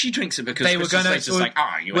 Yeah, and she drinks it because They were Kristen going Slater's like,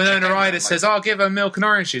 you Winona Ryder says, "I'll give her milk and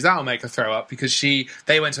orange juice. That'll make her throw up," because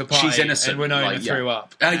they went to a party she's innocent, and Winona like, threw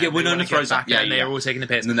up. Yeah, And they Winona wanna get throws up. back Yeah, and they were all taking the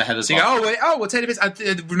piss. And then the Heathers So you go, we'll take the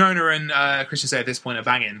piss. Winona and Christian Slater at this point are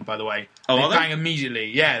banging, by the way. Oh, they are they? bang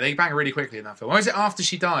immediately. Yeah, they bang really quickly in that film. Or is it after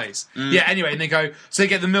she dies? Yeah, anyway, and they go, so they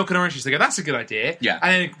get the milk and orange juice. They go, that's a good idea. Yeah.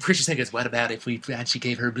 And then Christian Slater goes, what about if we actually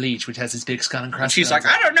gave her bleach, which has this big skull and crust? And she's like,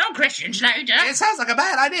 I don't know, Christian Slater. It sounds like a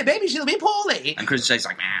bad idea. Maybe she'll be poorly. And Christian Slater's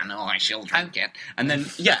like, no, I shall drink it. And then,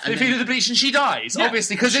 yeah. They feed her the bleach and she dies, Yeah.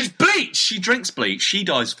 obviously, because it's bleach. She drinks bleach, she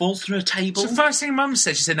dies, falls through a table. So the first thing Mum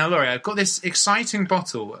said, she said, "No, Laurie, I've got this exciting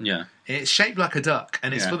bottle. Yeah. It's shaped like a duck,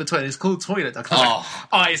 and it's Yeah. for the toilet. It's called Toilet Duck." I was Oh.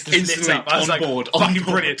 like, eyes just lit Instantly up. I was on like, board, on fucking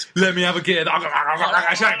board. brilliant. Let me have a gear.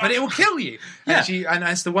 But it will kill you. Yeah. And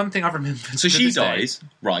that's the one thing I remember. So to she this day. dies,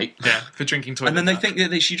 right? Yeah, for drinking Toilet And then they Duck. think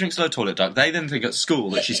that she drinks a load of Toilet Duck. They then think at school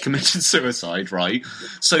that she's committed suicide, right?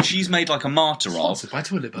 So she's made like a martyr of. Sponsored by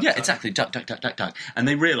Toilet Duck. Yeah, exactly. Duck, duck, duck, duck, duck. And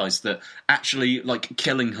they realise that actually, like,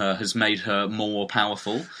 killing her has made her more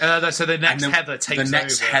powerful. So the next And Heather takes over. the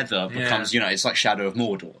next Heather becomes, it's like Shadow of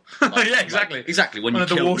Mordor. Like, Yeah, exactly. Like, exactly. When One you of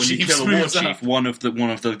the kill, war when you chiefs kill a war moves up. chief, one of the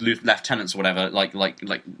lieutenants or whatever,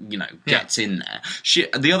 gets in there.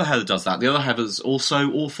 The other Heather does that. The other Heather's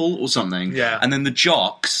also awful or something. Yeah. And then the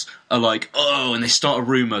jocks are like, oh, and they start a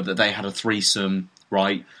rumour that they had a threesome.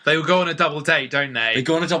 Right, They will go on a double date, don't they? they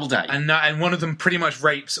go on a double date, And one of them pretty much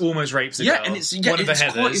almost rapes a girl. and it's one of the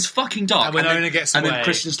Heathers. it's fucking dark. And Winona then, gets and away. then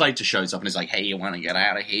Christian Slater shows up and is like, "Hey, you want to get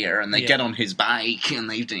out of here?" And they get on his bike and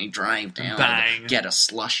they drive down, Bang. get a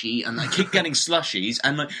slushie, and they keep getting slushies.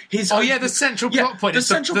 And like his the central plot point is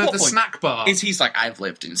the snack bar. Is he's like, "I've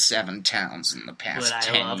lived in 7 towns in the past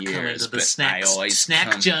 10 years, but I always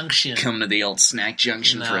junction. come to the old snack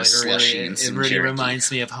junction for a slushie and some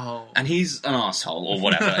jerky." me of home. And he's an asshole or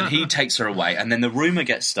whatever, and he takes her away. And then the rumour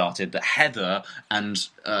gets started that Heather and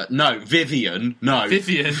Vivian,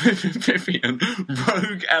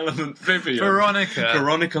 Rogue Element Vivian,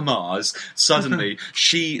 Veronica Mars. Suddenly,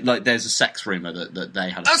 there's a sex rumour that they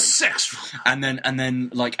had A sex rumour. and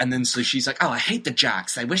then so she's like, "Oh, I hate the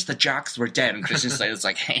jocks. I wish the jocks were dead." And Christian Slater's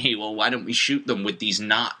like, "Hey, well, why don't we shoot them with these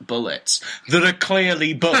not bullets that are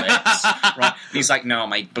clearly bullets?" Right? And he's like, "No,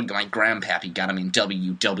 my grandpappy got him in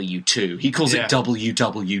WW2. He calls it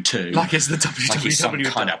WW2, Like it's the WW2. like he's some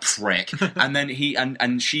kind of prick." And then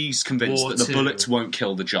and she's convinced War that the two. bullets won't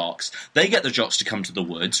kill the jocks. They get the jocks to come to the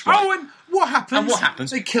woods. Right? Oh, and what happens? And what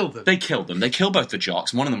happens? They kill them. They kill them. They kill both the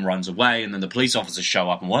jocks. One of them runs away, and then the police officers show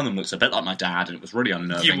up, and one of them looks a bit like my dad, and it was really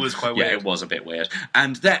unnerving. It was quite Yeah, weird. it was a bit weird.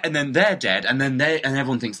 And then they're dead, and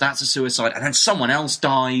everyone thinks that's a suicide, and then someone else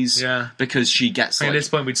dies. Yeah. Because she gets At this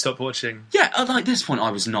point, we'd stop watching. yeah, at this point I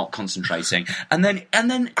was not concentrating. And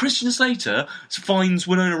then Christian Slater finds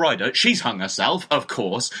Winona Ryder. She's hung herself, of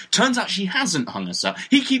course. Turns out she hasn't hung herself.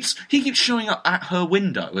 He keeps showing up at her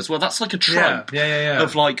window as well. That's like a trope. Yeah.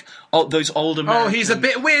 Of like those old Oh, American... he's a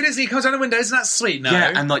bit weird, isn't he? He comes down the window. Isn't that sweet? No.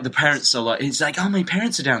 Yeah, and like the parents are like, it's like, "Oh, my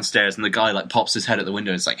parents are downstairs," and the guy like pops his head at the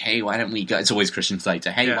window. It's like, "Hey, why don't we go?" It's always Christian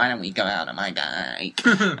Slater. "Hey, Yeah. why don't we go out on my bike?"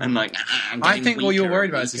 And like, I'm I getting think all you're weaker worried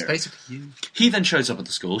and about is weaker. basically you. He then shows up at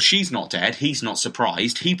the school. She's not dead. He's not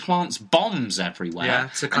surprised. He plants bombs everywhere. Yeah,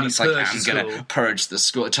 to kind and of he's like, purge "I'm the going to school." purge the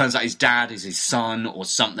school." It turns out his dad is his son or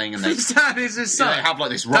something, and they His dad is his son. they have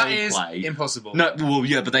like this role That is play. impossible. No, well,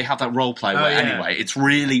 yeah, but they have that role play. Where, yeah. Anyway, it's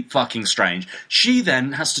really fucking strange. She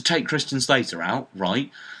then has to take Christian Slater out, right?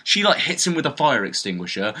 She like hits him with a fire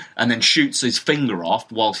extinguisher and then shoots his finger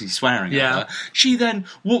off whilst he's swearing Yeah. at her. She then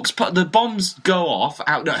walks. The bombs go off.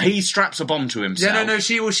 No, he straps a bomb to himself. Yeah, no.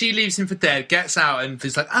 She leaves him for dead. Gets out and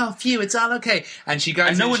is like, "Oh, phew, it's all okay." And she goes,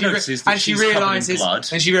 And no in, one she notices that and she she's covered in realizes, blood.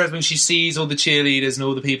 and she realizes when she sees all the cheerleaders and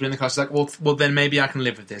all the people in the class, she's like, "Well, then maybe I can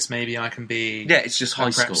live with this. Maybe I can be." Yeah, it's just a high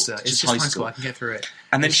school. prepster. just It's just high school. I can get through it.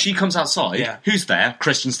 And then she comes outside. Yeah. Who's there?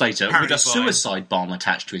 Christian Slater with Harry a Fine. suicide bomb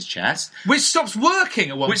attached to his chest. Which stops working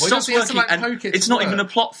at one Which point. stops He has to, working, like, and poke it it's to not work. even a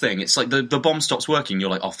plot thing. It's like the bomb stops working. You're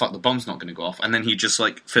like, "Oh fuck, the bomb's not going to go off." And then he just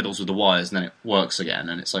like fiddles with the wires, and then it works again.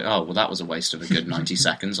 And it's like, "Oh well, that was a waste of a good 90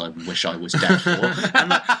 seconds. I wish I was dead for."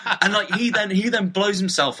 And And like he then blows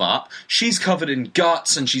himself up. She's covered in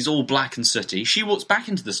guts and she's all black and sooty. She walks back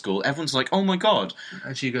into the school. Everyone's like, "Oh my god!"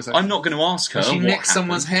 And she goes, like, I'm not going to ask her. She what nicks happened.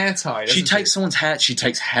 someone's hair tie. She takes someone's hair. She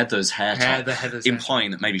takes Heather's hair tie, Heather's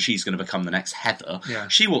implying that maybe she's going to become the next Heather. Yeah.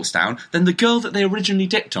 She walks down. Then the girl that they originally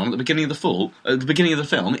dicked on at the beginning of the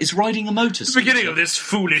film is riding a motor. The beginning of this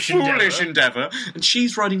foolish endeavour, and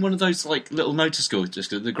she's riding one of those like little motor scooters,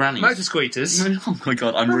 the grannies. Motor scooters. Oh my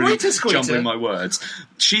god, I'm really jumbling my words.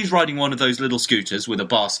 She's riding one of those little scooters with a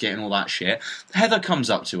basket and all that shit. Heather comes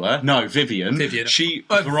up to her. No, Vivian.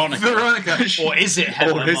 Veronica. Or is it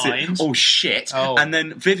Heather Mind? Oh shit. Oh. And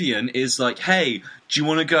then Vivian is like, "Hey, do you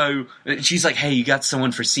want to go?" She's like, "Hey, you got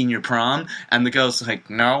someone for senior prom?" And the girl's like,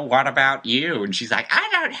 "No, what about you?" And she's like, "I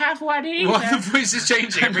don't have one either." Well, the voice is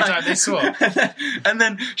changing every time they swap. And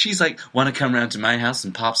then she's like, "Want to come round to my house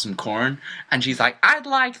and pop some corn?" And she's like, "I'd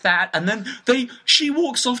like that." And then she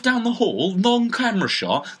walks off down the hall, long camera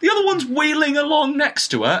shot. The other one's wheeling along next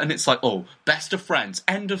to her, and it's like, oh, best of friends,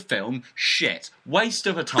 end of film, shit, waste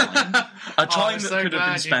of a time, a time that could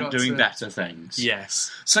have been spent doing better things.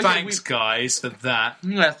 Yes. So thanks, guys, for that.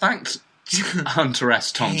 Yeah, thanks, Hunter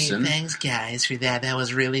S. Thompson. Hey, thanks, guys, for that. That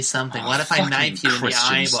was really something. Oh, what if I knife you in the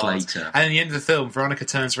Christian eyeballs? Slater. And at the end of the film, Veronica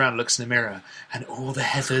turns around, looks in the mirror, and all the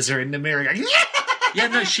Heathers are in the mirror going, Yeah,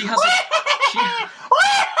 no, she has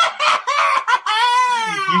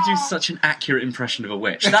You do such an accurate impression of a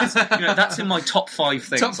witch. That's in my top 5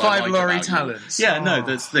 things. Top 5 Laurie about you. talents. Yeah, no,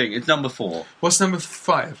 that's the thing. It's number 4. What's number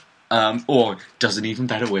 5? Or does an even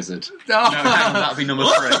better wizard. Oh. No, hang on, that'll be number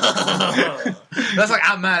 3. That's like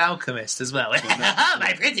Mad Alchemist as well.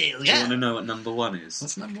 My pretty. Do you want to know what number 1 is?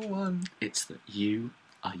 What's number 1? It's that you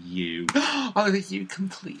are you. Oh, that you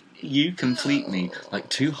complete me. You complete me like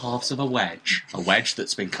 2 halves of a wedge. A wedge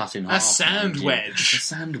that's been cut in half. A sand wedge. A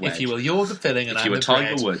sand wedge. If you will, you're the filling and If I'm you were the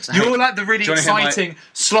Tiger bread. Woods. You're Hey, like the really do you wanna hear exciting,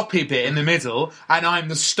 sloppy bit in the middle, and I'm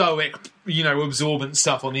the stoic, absorbent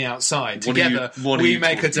stuff on the outside. What are you- Together, what are we you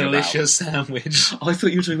make a talking delicious sandwich. I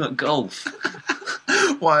thought you were talking about golf.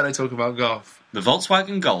 Why did I talk about golf? The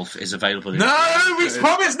Volkswagen Golf is available in... No, we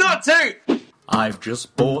promised not to! I've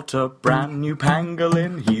just bought a brand new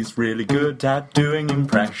pangolin. He's really good at doing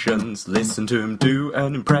impressions. Listen to him do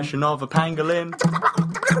an impression of a pangolin.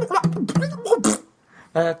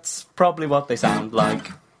 That's probably what they sound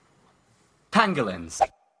like. Pangolins.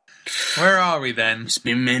 Where are we then? It's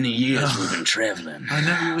been many years we've been travelling.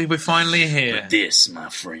 I know, we're finally here. But this, my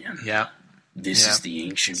friend, Yeah. this Yeah. is the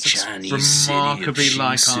ancient It's Chinese city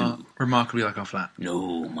of remarkably like our flat.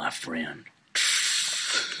 No, my friend,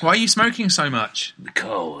 Why are you smoking so much?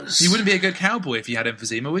 because... You wouldn't be a good cowboy if you had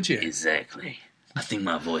emphysema, would you? Exactly. I think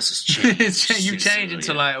my voice has changed. You change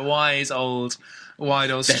into like wide old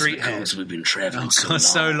street head. because we've been travelling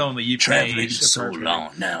So long that you Travelling changed. so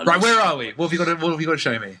long now. Right, where are we? What have you got to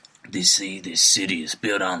show me? This city is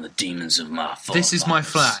built on the demons of my forefathers. This is my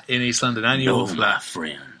flat in East London, and your No, my flat.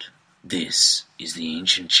 friend. This is the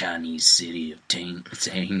ancient Chinese city of Tang.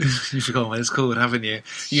 You've forgotten what it's called, haven't you?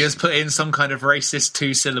 You just put in some kind of racist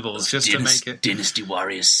 2 syllables just to make it. Dynasty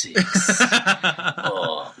Warrior 6.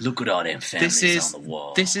 Oh, look at all them families on the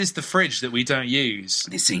wall. This is the fridge that we don't use.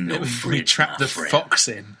 This ain't no We fridge, trap my the friend. fox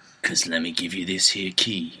in. Because let me give you this here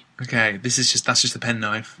key. Okay, that's just the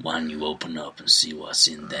penknife. Why don't you open up and see what's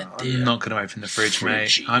in that there? I'm not going to open the fridge,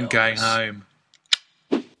 mate. Fridge I'm going yours. home.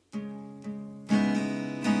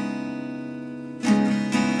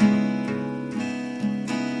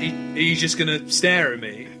 Are you just going to stare at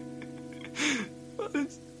me?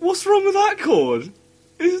 What's wrong with that chord?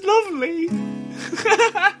 It's lovely.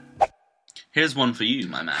 Here's one for you,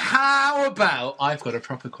 my man. How about I've got a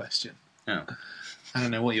proper question? Oh. I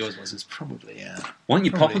don't know what yours was. It's probably, Why don't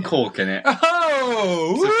you pop a Probably. cork in it?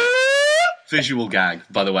 Oh! Visual gag,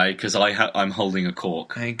 by the way, because I'm holding a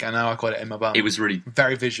cork. I know I got it in my bum. It was really,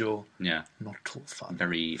 very visual, yeah, not at all fun.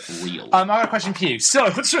 very real. I got a question for you. So,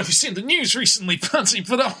 have you seen the news recently, Pansy?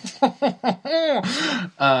 But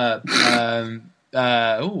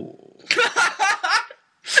ooh.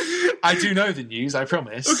 I do know the news. I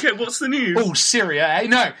promise. Okay, what's the news? Oh, Syria. Eh?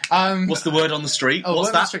 No. What's the word on the street? Oh, What's word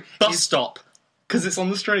on the that? street Bus is- stop. Because it's on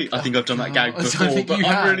the street. I think I've done that gag I before, think but you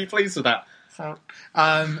I'm have. really pleased with that.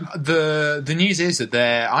 The news is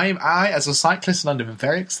that I as a cyclist in London am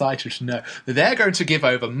very excited to know that they're going to give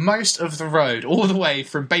over most of the road all the way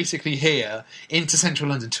from basically here into central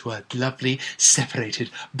London to a lovely separated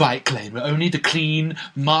bike lane where only the clean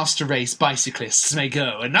master race bicyclists may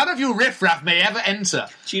go and none of you riffraff may ever enter.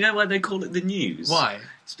 Do you know why they call it the news? Why?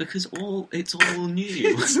 It's because it's all new.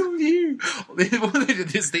 It's all new.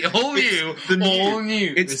 It's the all new. The new. All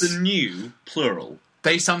new. It's the new, plural,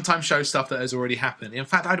 They sometimes show stuff that has already happened. In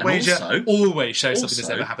fact, I'd And wager also- always show something that's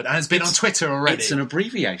ever happened and has been on Twitter already. It's an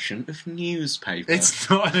abbreviation of newspaper. It's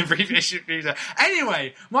not an abbreviation of newspaper.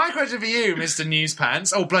 Anyway, my question for you, Mr.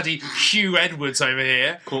 Newspants. Oh, bloody Hugh Edwards over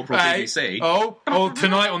here. Corporal BBC. Oh,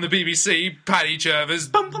 tonight on the BBC, Paddy Jervers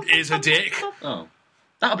is a dick. Oh,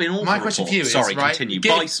 that'll be an awful My question for you is, Sorry, right, continue.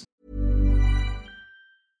 give-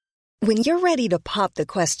 When you're ready to pop the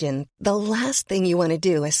question, the last thing you want to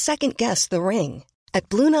do is second-guess the ring. At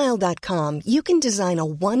BlueNile.com, you can design a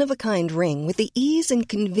one-of-a-kind ring with the ease and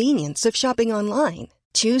convenience of shopping online.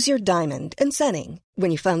 Choose your diamond and setting. When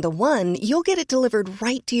you find the one, you'll get it delivered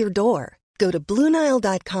right to your door. Go to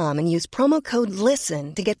BlueNile.com and use promo code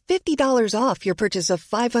LISTEN to get $50 off your purchase of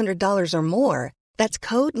 $500 or more. That's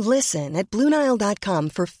code LISTEN at BlueNile.com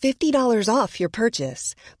for $50 off your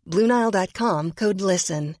purchase. BlueNile.com, code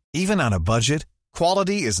LISTEN. Even on a budget,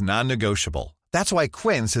 quality is non-negotiable. That's why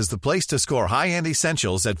Quince is the place to score high-end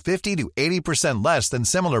essentials at 50 to 80% less than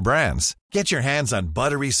similar brands. Get your hands on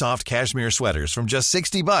buttery soft cashmere sweaters from just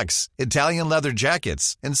 $60, Italian leather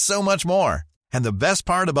jackets, and so much more. And the best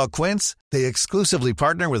part about Quince, they exclusively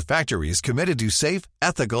partner with factories committed to safe,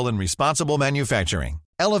 ethical, and responsible manufacturing.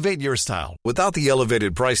 Elevate your style without the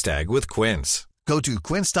elevated price tag with Quince. Go to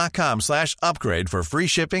quince.com/upgrade for free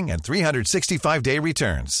shipping and 365-day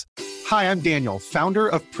returns. Hi, I'm Daniel, founder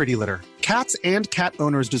of Pretty Litter. Cats and cat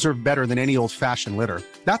owners deserve better than any old-fashioned litter.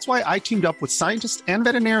 That's why I teamed up with scientists and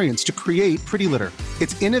veterinarians to create Pretty Litter.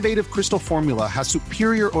 Its innovative crystal formula has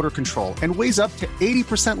superior odor control and weighs up to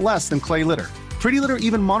 80% less than clay litter. Pretty Litter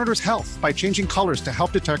even monitors health by changing colors to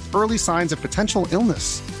help detect early signs of potential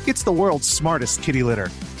illness. It's the world's smartest kitty litter.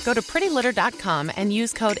 Go to prettylitter.com and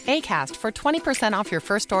use code ACAST for 20% off your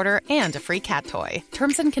first order and a free cat toy.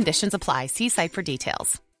 Terms and conditions apply. See site for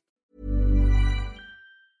details.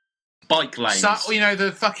 Bike lanes. So,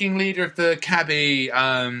 the fucking leader of the cabbie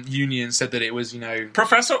union said that it was,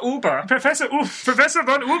 Professor Uber. Professor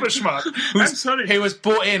von Uberschmuck. I'm sorry. He was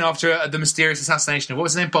brought in after the mysterious assassination of, what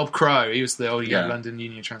was his name? Bob Crow. He was the old London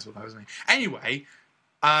Union Transport guy, wasn't he? Anyway,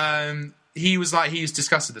 he was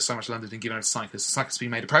disgusted that so much London didn't give over to cyclists. Cyclists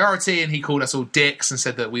being made a priority, and he called us all dicks and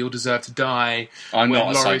said that we all deserve to die. I'm when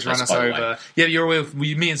not a lorries cyclist, run us by the over. way. Yeah, you're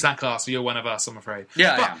me and Zach are, so you're one of us, I'm afraid.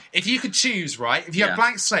 Yeah, but I am. if you could choose, right? If you had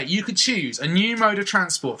blank slate, you could choose a new mode of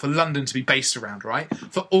transport for London to be based around, right?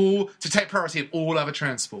 To take priority of all other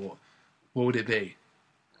transport. What would it be?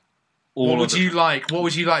 What would you like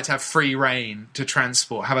to have free reign to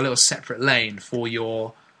transport? Have a little separate lane for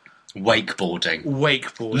your Wakeboarding.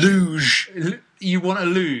 Luge. You want a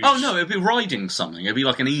luge? Oh no, it'd be riding something. It'd be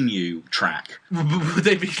like an emu track. Would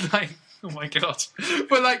they be like... Oh my god!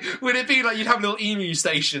 But would it be like you'd have little emu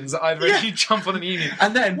stations that either you jump on an emu,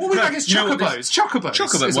 and then what would you like as chocobos?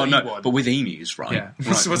 Chocobos. Well, no, but with emus, right? Yeah.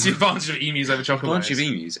 What's the advantage of emus over chocobos? The advantage of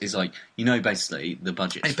emus is basically the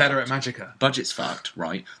budget's It's better at Magica. Budget's fucked,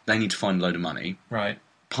 right? They need to find a load of money, right?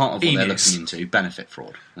 Part of what they're looking into, benefit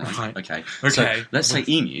fraud, right? Okay. So let's say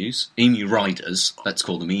emu riders, let's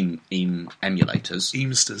call them emulators.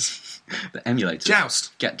 Emsters. The emulators.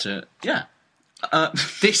 Joust. Get to,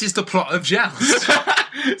 this is the plot of Joust.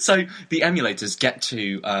 So the emulators get to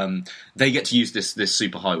use this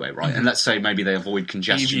superhighway, right? Mm-hmm. And let's say maybe they avoid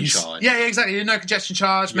congestion charge. Yeah, exactly. No congestion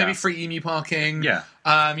charge. Maybe free emu parking. Yeah.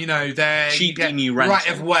 They cheap emu rental. Right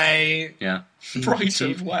of way. Yeah. Right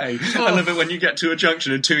of way. I love it when you get to a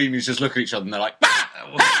junction and two emus just look at each other and they're like,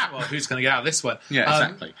 ah! Well, who's going to get out of this one? Yeah,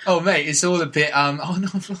 exactly. Mate, it's all a bit. Oh no,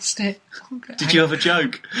 I've lost it. Okay. Did you have a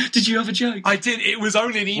joke? I did. It was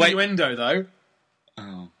only an innuendo, though.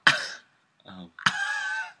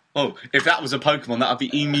 Oh, if that was a Pokemon, that would be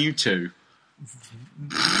Emu2.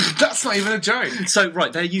 That's not even a joke. So,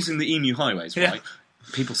 right, they're using the emu highways, right? Yeah.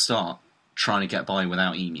 People start trying to get by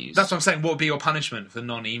without emus. That's what I'm saying. What would be your punishment for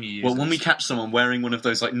non-emu users? Well, when we catch someone wearing one of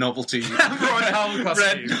those, novelty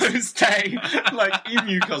red-nosed day,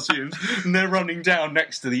 emu costumes, and they're running down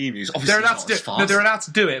next to the emus. Obviously they're allowed to do it. No, they're allowed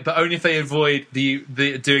to do it, but only if they avoid the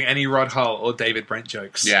doing any Rod Hull or David Brent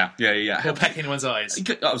jokes. Yeah. Or peck anyone's eyes.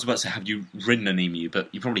 I was about to say, have you ridden an emu? But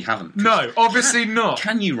you probably haven't. No, obviously not.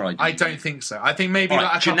 Can you ride? I don't think so. I think maybe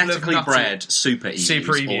a genetically bred super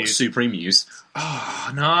emus. Or super emus.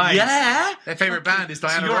 Oh, nice. Yeah. Their favourite band is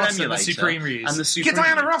Diana Ross and the Supreme Muse. Get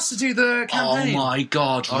Diana Ross to do the campaign. Oh my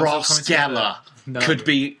god, Ross Geller could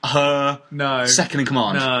be her second in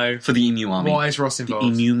command for the emu army. Why is Ross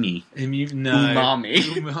involved? The Umami.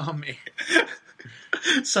 Umami.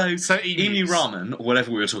 So Emu Ramen, or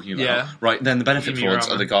whatever we were talking about, Yeah. right? Then the benefit Emu points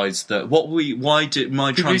ramen. are the guys that why did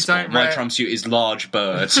my tracksuit is large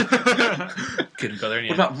bird. Couldn't go there in the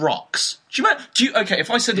What end. about rocks? Okay, if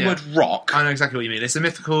I said the word rock, I know exactly what you mean. It's a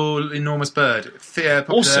mythical, enormous bird, popular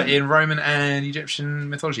Awesome. in Roman and Egyptian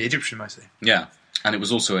mythology. Egyptian mostly. yeah, and it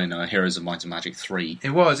was also in Heroes of Might and Magic 3.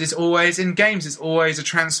 It was. It's always in games. It's always a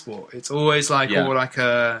transport. It's always like Yeah. all like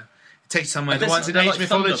a. Take somewhere. The ones in They're age like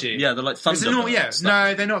mythology. They're like Is it Thunderbirds. not? Yeah.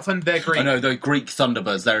 No, they're not fun. They're Greek. I know, the Greek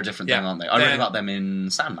Thunderbirds, they're a different thing, aren't they? I read They're- about them in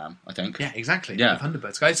Sandman, I think. Yeah, exactly. Yeah. The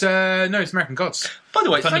Thunderbirds, guys. No, it's American Gods. By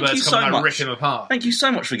the way, Thunderbirds thank you so come and, like, much. rip him apart. Thank you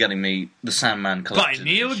so much for getting me the Sandman By collected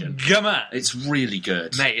Neil edition. Gaiman. It's really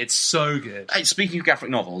good. Mate, it's so good. Hey, speaking of graphic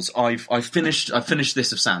novels, I've finished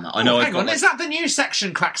this of Sandman. I know. I've Hang got, on, like- is that the new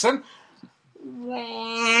section, Claxon?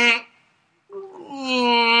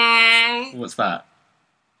 What's that?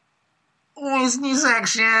 What's new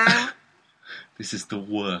section? This is the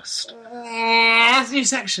worst. It's a new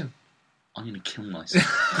section. I'm going to kill myself.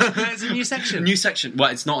 It's a new section. New section. Well,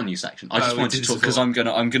 it's not a new section. I just we wanted did to this talk because before. I'm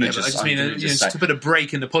gonna Yeah, but I just mean to put a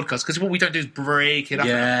break in the podcast because what we don't do is break it up.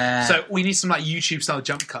 Yeah. So we need some like YouTube style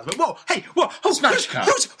jump cuts. But whoa, hey, what? Smash cut.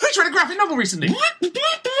 Who's read a graphic novel recently?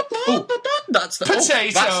 That's the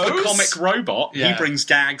Potatoes. comic robot. Yeah. He brings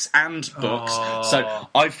gags and books. Oh. So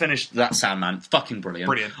I've finished that Sandman. Fucking brilliant.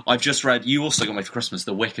 Brilliant. I've just read. You also got me for Christmas,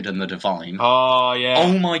 The Wicked and the Divine. Oh yeah.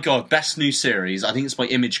 Oh my god, best new series. I think it's by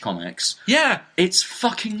Image Comics. Yeah. It's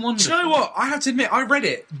fucking wonderful. Do you know what? I have to admit, I read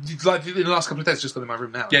it like in the last couple of days. Just got in my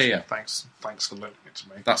room now. Yeah, yeah. Thanks for loaning it to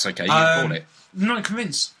me. That's okay. You bought it. Not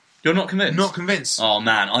convinced. You're not convinced? Not convinced. Oh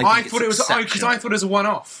man, I thought it was because I thought it was a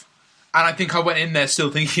one-off, and I think I went in there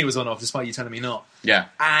still thinking it was one-off, despite you telling me not. Yeah.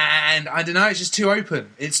 And I don't know, it's just too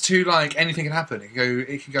open. It's too like anything can happen. It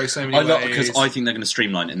can go so many I love ways. because I think they're going to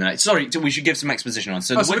streamline it. In there. Sorry, we should give some exposition on.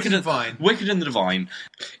 So, Oh, so Wicked and the Divine. Wicked and the Divine.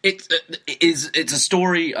 It's a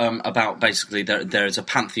story about basically there's a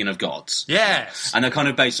pantheon of gods. Yes. And they're kind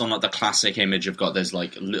of based on like the classic image of God. There's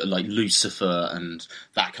like Lucifer and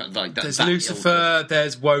that kind of like that. There's that Lucifer.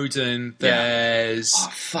 There's Woden. There's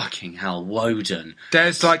fucking hell, Woden.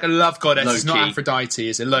 There's like a love goddess. It's not Loki. Aphrodite.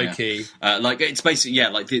 Is it Loki? Like it's basically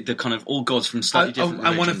like the kind of all gods from slightly different.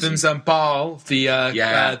 And one of religions. them's Baal, the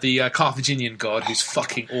Carthaginian god, who's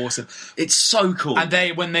fucking awesome. It's so cool.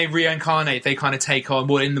 And when they reincarnate, they kind of take on.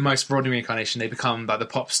 Well, in the most modern reincarnation, they become like the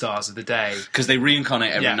pop stars of the day because they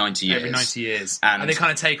reincarnate every 90 years. Every 90 years, and they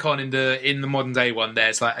kind of take on in the modern day one.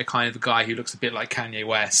 There's like a kind of a guy who looks a bit like Kanye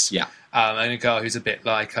West, and a girl who's a bit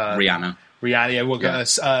like Rihanna.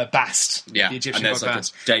 Bast, the Egyptian and there's god like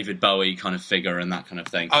Bast. a David Bowie kind of figure and that kind of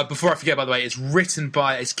thing. Before I forget, by the way, it's written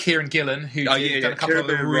by Kieran Gillen, who's done a couple of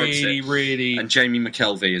really. And Jamie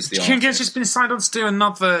McKelvey is the Kieran artist. Gillen's just been signed on to do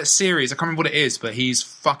another series. I can't remember what it is, but he's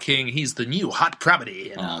the new hot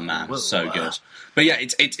property. Oh man, so good. But yeah,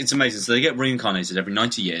 it's amazing. So they get reincarnated every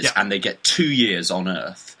 90 years, and they get 2 years on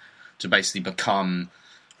Earth to basically become.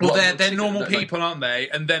 Well, they're normal people, aren't they?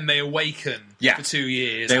 And then they awaken for 2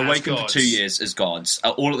 years. They as awaken gods. for 2 years as gods,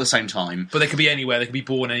 all at the same time. But they could be anywhere. They could be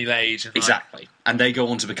born any age. And Exactly. And they go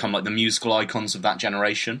on to become like the musical icons of that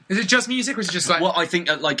generation. Is it just music, or is it just like? Well, I think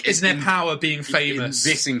like isn't there power being famous?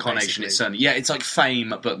 In this incarnation, it's certainly it's like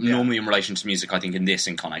fame, but normally in relation to music. I think in this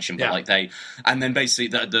incarnation, but and then basically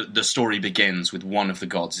the story begins with one of the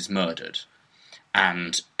gods is murdered,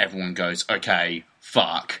 and everyone goes, okay,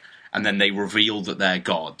 fuck. And then they reveal that they're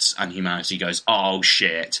gods, and humanity goes, "Oh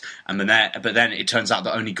shit!" And but then it turns out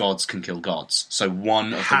that only gods can kill gods. So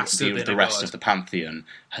one of the rest of the pantheon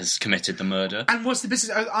has committed the murder. And what's the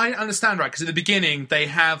business? I understand, right? Because at the beginning they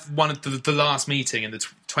have one of the last meeting in the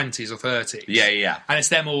 20s or 30s. Yeah. And it's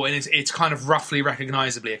them all, and it's kind of roughly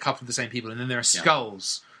recognisably a couple of the same people, and then there are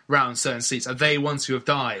skulls round certain seats. Are they ones who have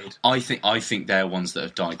died? I think they're ones that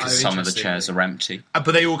have died because some of the chairs are empty.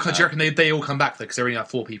 But they all, do you reckon they all come back though? Because there are only like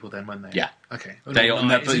 4 people then, when they? Yeah. Okay. They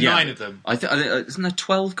Is it 9 of them? I think isn't there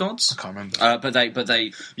 12 gods? I can't remember.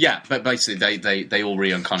 But basically they all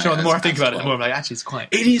reincarnate. Sure. The more I think about it, the more I'm like, actually, it's quite.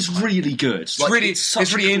 It is really good. It's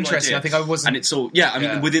really interesting. Idea. I think I wasn't. And it's all I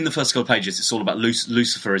mean, within the first couple of pages, it's all about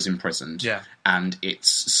Lucifer is imprisoned. Yeah. And it's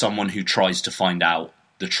someone who tries to find out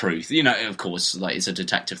the truth. You know, of course, like it's a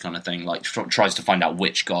detective kind of thing. Like tries to find out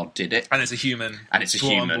which god did it, and it's a human,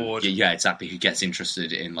 On board. Yeah, exactly. Who gets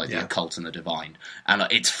interested in like the occult and the divine, and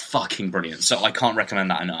it's fucking brilliant. So I can't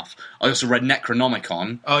recommend that enough. I also read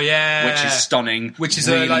Necronomicon. Oh yeah, which is stunning. Which is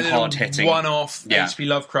really a hard hitting one-off H.P.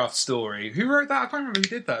 Lovecraft story. Who wrote that? I can't remember who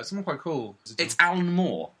did that. Someone quite cool. It's Alan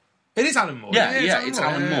Moore. It is Alan Moore. Yeah, it's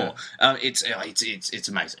Alan Moore. It's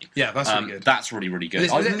amazing. Yeah, that's really good. That's really, really good.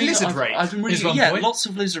 Lizard Rape. I've been reading, lots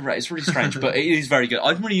of Lizard Rape. It's really strange, but it is very good.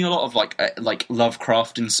 I've been reading a lot of like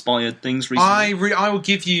Lovecraft-inspired things recently. I will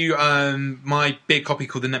give you my big copy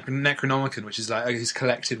called the Necronomicon, which is like his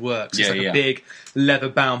collected works. It's a big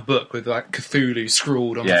leather-bound book with like Cthulhu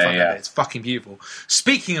scrawled on the front of it. It's fucking beautiful.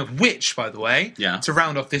 Speaking of which, by the way, to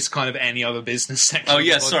round off this kind of any other business section. Oh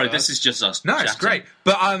yeah, sorry, this is just us. No, it's great.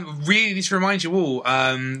 But really to remind you all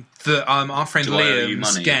that our friend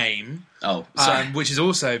Liam's game, which is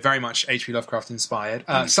also very much H.P. Lovecraft inspired,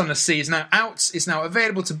 Sunless Sea is now out. It's now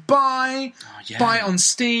available to buy. Buy it on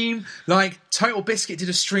Steam. Like Total Biscuit did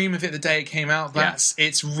a stream of it the day it came out.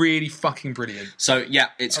 It's really fucking brilliant. So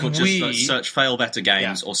it's called search Fail Better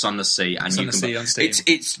Games or Sunless Sea, and Sunless Sea on Steam.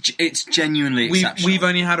 It's genuinely exceptional. We've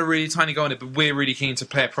only had a really tiny go on it, but we're really keen to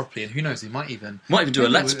play it properly. And who knows, we might even do a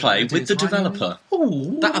let's play with the developer.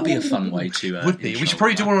 Ooh, that'd be a fun way to. Would be. We should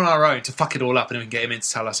probably do one on our own to fuck it all up, and then we can get him in to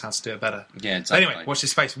tell us how to do it better. Yeah, exactly. Anyway, watch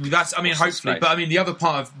this space. Hopefully. But the other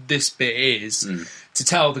part of this bit is to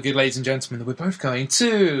tell the good ladies and gentlemen that we're both going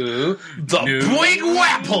to the Big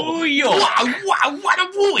Wapple. What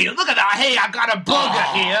a wooey! Look at that! Hey, I got a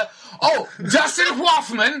burger here. Oh, Dustin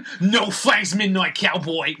Hoffman. No thanks, Midnight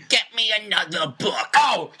Cowboy. Get me another book.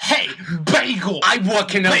 Oh, hey, Bagel. I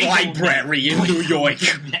work in a library in New York.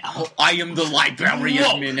 I am the librarian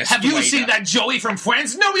administrator. Have you seen that Joey from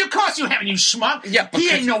Friends? No, of course you haven't, you schmuck. Yeah, he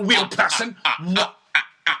ain't no real person.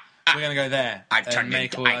 We're going to go there. I've turned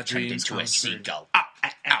into a seagull.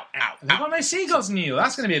 We've got no seagulls in New York.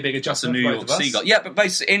 That's going to be a big adjustment. New York seagull. Yeah, but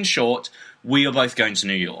basically, in short, we are both going to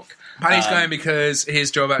New York. Paddy's going because his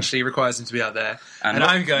job actually requires him to be out there. And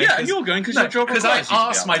I'm going. Yeah, and you're going because your job requires you to be out there. Because I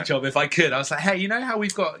asked my job if I could. I was like, hey, you know how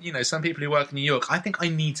we've got some people who work in New York? I think I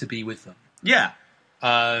need to be with them. Yeah.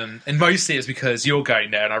 And mostly it's because you're going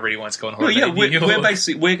there and I really want to go on holiday in New York.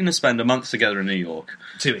 We're going to spend a month together in New York.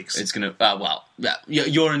 2 weeks. It's going to,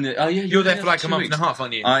 you're in the... You're there for like a month and a half,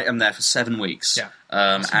 aren't you? I am there for 7 weeks. Yeah.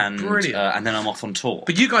 Brilliant. And then I'm off on tour.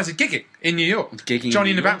 But you guys are gigging in New York. Johnny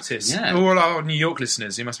and the Baptist. Yeah. All our New York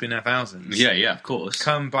listeners, you must be in their thousands. Yeah, of course.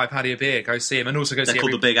 Come buy Paddy a beer, go see him, and also go see... They're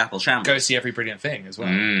called the Big Apple Shambles. Go see Every Brilliant Thing as well,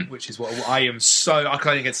 which is what I am so... I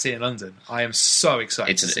can't even get to see it in London. I am so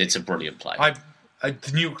excited It's a brilliant play.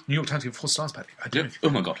 The New York Times gave 4 stars, Paddy.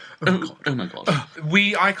 Oh my god.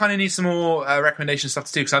 I kind of need some more recommendation stuff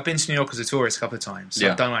to do because I've been to New York as a tourist a couple of times. So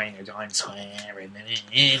I've done Times Square and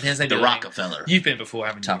the Rockefeller. You've been before,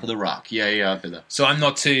 haven't you? Top of the Rock. Yeah, I've been there. So I'm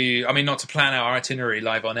not too. I mean, not to plan out our itinerary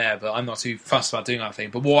live on air, but I'm not too fussed about doing that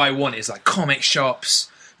thing. But what I want is like comic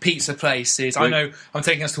shops. Pizza places. I know I'm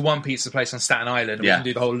taking us to one pizza place on Staten Island and we can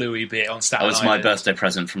do the whole Louis bit on Staten Island. That was my birthday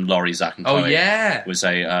present from Laurie, Zach and Chloe. Oh, yeah. It was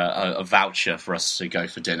a voucher for us to go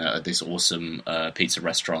for dinner at this awesome pizza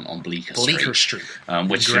restaurant on Bleecker Street.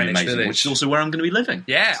 Which is amazing. Village. Which is also where I'm going to be living.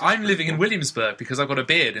 Yeah, I'm living in Williamsburg because I've got a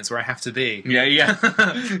beard and it's where I have to be. Yeah.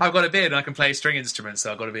 I've got a beard and I can play string instruments,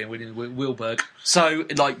 so I've got to be in Wilburg. So,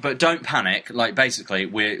 but don't panic. Basically,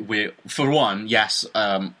 we're for one, yes,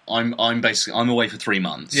 I'm away for 3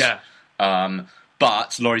 months. Yeah.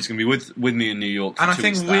 But Laurie's going to be with me in New York for and I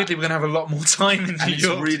think weirdly we're going to have a lot more time in New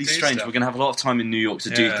York. It's really strange. Stuff. We're going to have a lot of time in New York to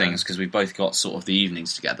do things because we've both got sort of the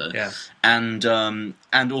evenings together. Yeah. And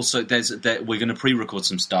also we're going to pre-record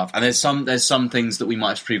some stuff, and there's some things that we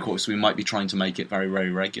might have to pre-record, so we might be trying to make it very, very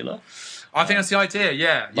regular. I think that's the idea.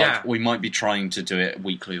 Yeah. We might be trying to do it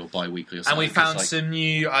weekly or bi-weekly or something. And we found some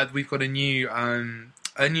new. We've got a new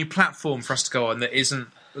platform for us to go on that isn't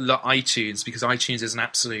iTunes, because iTunes is an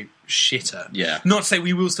absolute shitter. Yeah. Not to say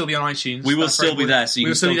we will still be on iTunes. We will still be there, so you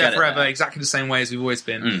can still be get there forever, there. exactly the same way as we've always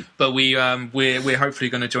been. But we're hopefully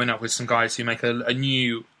going to join up with some guys who make a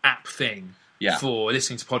new app thing. Yeah. For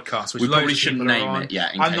listening to podcasts, which we probably shouldn't name it.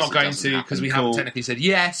 Yeah, I'm not going to because we haven't technically said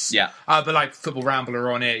yes. Yeah, but like Football Ramble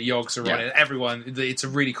are on it, Yogs are on it. Everyone, it's a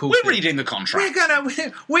really cool. We're reading the contract.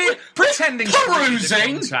 We're pretending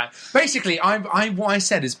perusing. Basically, what I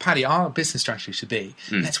said is, Paddy, our business strategy should be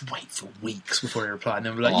let's wait for weeks before we reply, and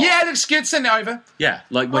then we're like, yeah, looks good, send it over. Yeah,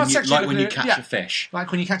 like when you catch a fish.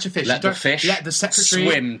 Like when you catch a fish, let the secretary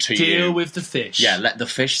swim to deal with the fish. Yeah, let the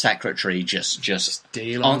fish secretary just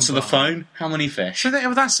answer the phone. How many fish? So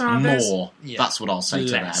that's our more. Yeah. That's what I'll say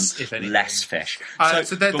to them. Less fish.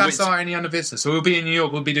 So that's our only other business. So we'll be in New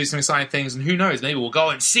York. We'll be doing some exciting things, and who knows? Maybe we'll go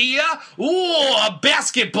and see ya. Ooh, a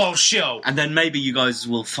basketball show. And then maybe you guys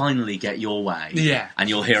will finally get your way. Yeah. And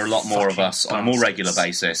you'll hear a lot more of us on a more regular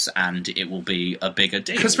basis, and it will be a bigger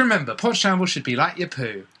deal. Because remember, Pod Shambles should be like your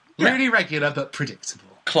poo. Really regular but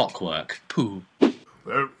predictable. Clockwork. Poo.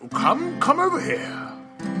 Well, come over here.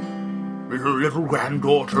 little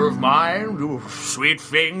granddaughter of mine, you sweet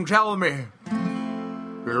thing, tell me.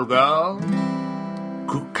 Little girl,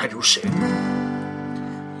 can you sing?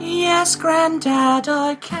 Yes, Grandad,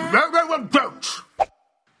 I can. No, don't!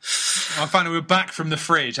 I found we're back from the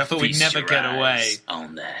fridge. I thought we'd Feast never your get eyes away.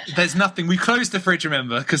 on that. There's nothing. We closed the fridge,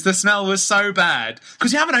 remember, because the smell was so bad.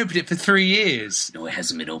 Because you haven't opened it for 3 years. No, it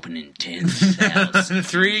hasn't been open in 10,000.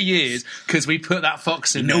 3 years, because we put that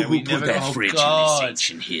fox in You know there. who We put never- that fridge God. in this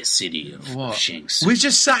ancient here city of What? Shang Su? We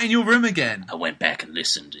just sat in your room again. I went back and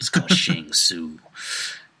listened. It's called Shang Su.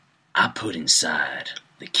 I put inside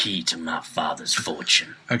the key to my father's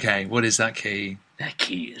fortune. Okay, what is that key? That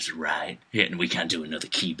key is right. Here, and we can't do another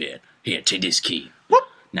key bit. Here, take this key. Whoop.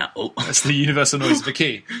 Now, oh. That's the universal noise of a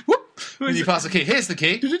key. Whoop. When you pass the key, here's the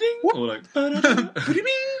key. Or like,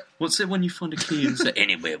 what's it when you find a key and say,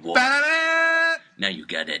 anywhere, walk? Now you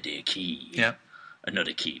got that there key. Yeah.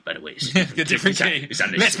 Another key, by the way. It's A different key.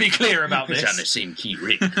 Let's be clear about this. It's on the same key,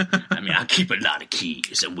 Rick. I mean, I keep a lot of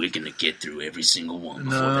keys, and we're going to get through every single one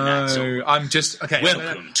before the night's over. No, I'm just... Okay.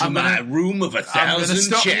 Welcome to my room of 1,000 I'm going to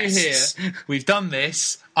stop chests. you here. We've done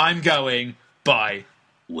this. I'm going. Bye.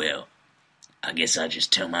 Well, I guess I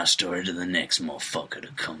just tell my story to the next motherfucker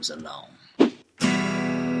that comes along.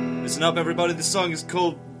 Listen up, everybody. This song is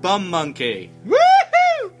called Bum Monkey.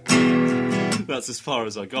 Woohoo! That's as far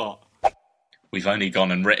as I got. We've only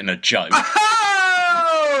gone and written a joke.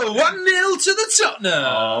 Oh! 1-0 to the Tottenham.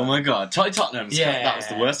 Oh my god, Tottenham's Yeah. That was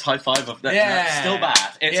the worst high five of that. Yeah. No, still bad.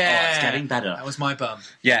 It's getting better. That was my bum.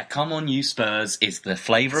 Yeah, come on, you Spurs is the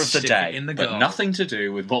flavour of the Stick day, it in the but goal. nothing to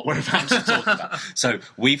do with what we're about to talk about. So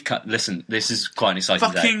we've cut. Listen, this is quite an exciting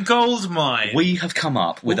Fucking day. gold mine. We have come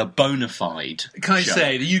up with a bona fide. Can I joke.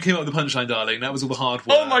 say that you came up with the punchline, darling? That was all the hard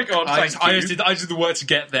work. Oh my God, I thank I you. just did the work to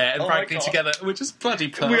get there, and Oh my frankly, God. together we're just bloody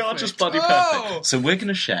perfect. We are just bloody Oh! perfect. So we're going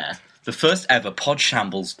to share the first ever Pod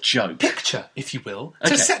Shambles joke. Picture, if you will,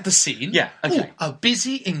 Okay. to set the scene. Yeah, okay. Ooh, a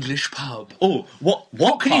busy English pub. Oh, what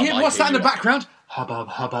Can you pub hear? I What's that in the you are? background? Hubbub,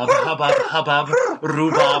 hubbub, hubbub, hubbub,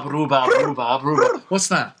 rhubarb, rhubarb, rhubarb, rhubarb. What's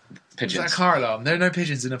that? Pigeons. Is that a car alarm? There are no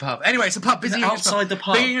pigeons in a pub. Anyway, it's a pub. Busy English outside the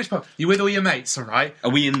pub. Big English pub. You're with all your mates, all right? Are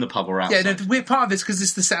we in the pub or outside? Yeah, no, we're part of this because this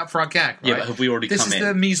is the setup for our gag, right? Yeah, but have we already this come is in?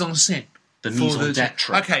 the mise en scène. The for mise en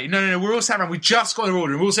detre. Okay, no, we're all sat around. We just got our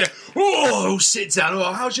order, and we'll say, "Oh, sit down.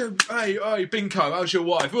 Oh, how's your hey, Binko? How's your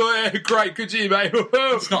wife? Oh, yeah, great, good to you, mate."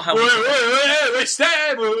 That's not how we- Let's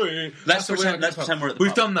pretend we're at the We've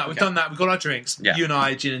pub. done that. We've Okay. done that. We've got our drinks. Yeah. You and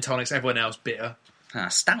I, gin and tonics. Everyone else, bitter. Ah,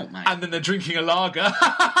 stout, mate. And then they're drinking a lager.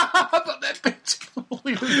 But they're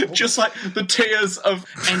bitter. Just like the tears of...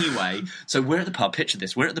 Anyway, so we're at the pub. Picture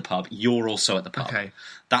this. We're at the pub. You're also at the pub. Okay.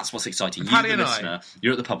 That's what's exciting. You, Paddy the and I. listener,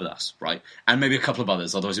 you're at the pub with us, right? And maybe a couple of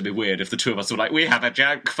others, otherwise it'd be weird if the two of us were like, we have a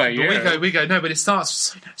joke for you. But we go. No, but it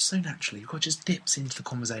starts so naturally. You've got just dips into the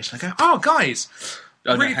conversation. I go, oh, guys,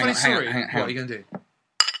 Oh, no, really hang funny on, hang on, story. hang on. What are you going to do?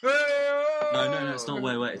 No, it's not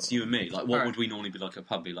wait, it's you and me. Like, what Alright. would we normally be like at a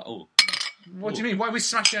pub? Be like, oh... What do you mean? Why are we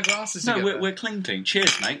smashing our glasses No, together? we're clinking.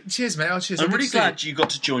 Cheers, mate. Cheers, mate. Oh, cheers. I'm Good really to see you. glad you got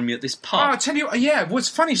to join me at this Oh, pub. I tell you, yeah, well, it's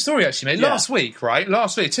a funny story actually, mate. Yeah. Last week,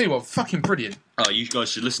 tell you what, fucking brilliant. Oh, you guys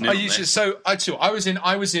should listen in I on used to, this. so I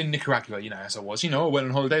was in Nicaragua, as I was. I went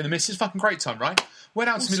on holiday in the missus, fucking great time, right? Went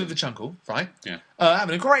out to the middle of the jungle, right? Yeah.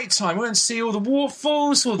 Having a great time. Went and see all the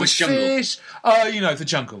waterfalls, all the Which jungle? fish. The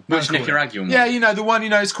jungle. Which Around the corner. Nicaraguan one? Yeah, the one.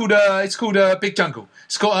 It's called Big Jungle.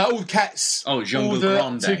 It's got all the cats. Oh, Jungle all the,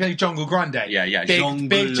 Grande. Okay, Jungle Grande. Yeah.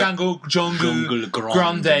 Big Jungle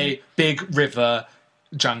Grande, Big River.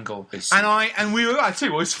 Jungle, and we were. I tell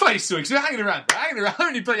you what, it's a funny story because we're hanging around,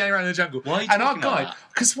 only bloody hanging around in the jungle. Why are you and our talking like guide, that?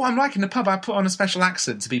 because I'm like in the pub, I put on a special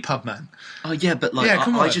accent to be pub man. Oh, yeah, but like, Yeah,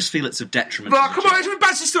 come I on. just feel it's a detriment. But to come the on, joke.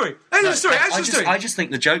 that's the story. That's the story. I just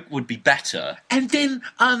think the joke would be better. And then,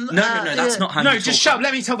 No, that's not how No, you just talk shut up. about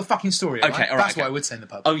Let me tell the fucking story. Okay, right? all right, That's okay. what I would say in the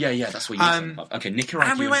pub. Oh, yeah, that's what you would say in the pub. Okay,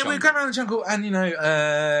 Nicaraguan And we went jungle. going around the jungle and,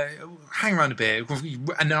 hang around a bit.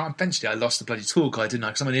 And now eventually I lost the bloody tour guide, didn't I?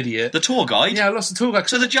 Because I'm an idiot. The tour guide? Yeah, I lost the tour guide.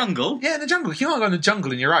 To the jungle? Yeah, in the jungle. You can't go in the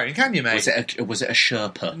jungle in your own, can you, mate? Was it a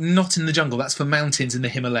Sherpa? Not in the jungle. That's for mountains in the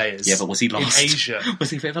Himalayas. Yeah, but was he lost? In Asia. Was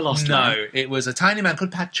he a bit of a lost No, man? it was a tiny man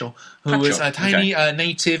called Pacho, who Pacho, was a tiny okay.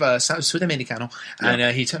 native Sudamericano,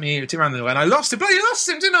 and he took me around the way, and I lost him. Bloody lost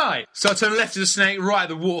him, didn't I? So I turned left of the snake, right at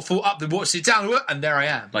the waterfall, up the water, sit down, and there I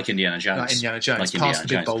am. Like Indiana Jones. Like Indiana Jones, Like past Indiana the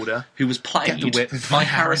big Jones. boulder. Who was Get the played whip by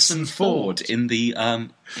Harrison Ford in the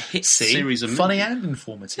hit See? series of Funny movies. and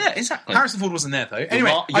informative. Yeah, exactly. Harrison Ford wasn't there, though. You'll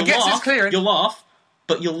Anyway, la- I you'll guess laugh, it's clear. You'll laugh,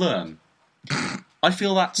 but you'll learn. I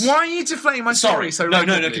feel that's... Why are you deflating my story so No,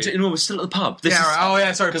 rapidly? we're still at the pub. This Yeah, is, right. Oh,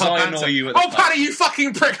 yeah, sorry. Because I annoy you at the pub. Paddy, you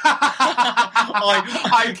fucking prick!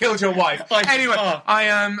 I killed your wife. Anyway,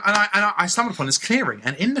 I stumbled upon this clearing,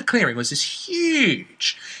 and in the clearing was this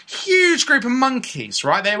huge group of monkeys.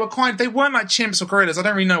 Right? They weren't like chimps or gorillas. I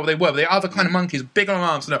don't really know what they were, but they were other kind of monkeys, big on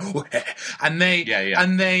arms, and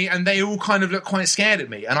they all kind of looked quite scared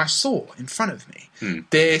at me. And I saw in front of me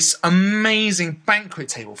this amazing banquet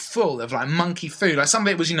table full of like monkey food. Like some of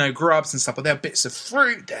it was, grubs and stuff, but there were bits of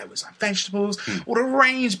fruit, there was like vegetables, all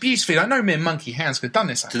arranged beautifully. I know mere monkey hands could have done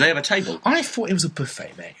this. Do they have a table? I thought it was a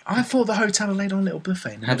buffet, mate. I thought the hotel had laid on a little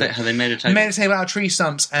buffet. Have they made a table? Made a table out of tree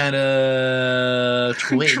stumps and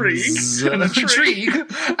twigs. And a tree.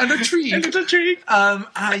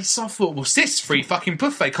 I thought, what's this? Free fucking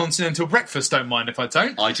buffet, continental breakfast, don't mind if I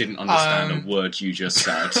don't. I didn't understand a word you just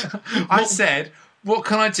said. I said... What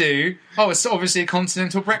can I do? Oh, it's obviously a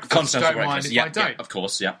continental breakfast. Don't mind if I don't. Yeah, of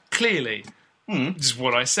course, yeah. Clearly. This is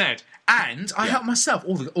what I said. And I help myself.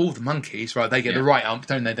 All the monkeys, right, they get the right ump,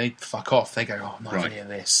 don't they? They fuck off. They go, I'm not having any of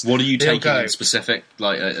this. What are you taking in specific?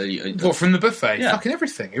 What, from the buffet? Yeah. Fucking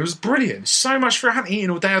everything. It was brilliant. So much for I hadn't eaten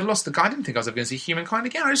all day. I'd lost the guy. I didn't think I was ever going to see humankind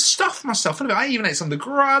again. I just stuffed myself full of it. I even ate some of the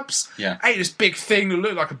grubs. Yeah. I ate this big thing that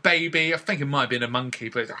looked like a baby. I think it might have been a monkey,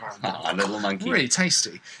 but a little monkey. Really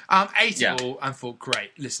tasty. Ate it all and thought,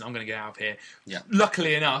 great, listen, I'm going to get out of here. Yeah.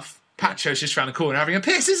 Luckily enough, Pacho's just round the corner having a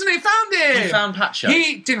piss, isn't he? Found him! You found Pacho?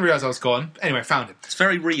 He didn't realise I was gone. Anyway, found him. It's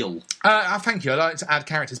very real. Thank you. I like to add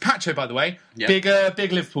characters. Pacho, by the way, big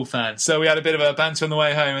Liverpool fan. So we had a bit of a banter on the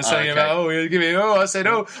way home and saying about, I said,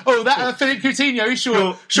 that Philippe Coutinho,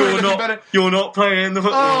 sure You're not playing the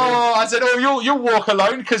football. I said, you'll walk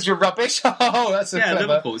alone because you're rubbish. That's clever.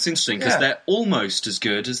 Liverpool. It's interesting because they're almost as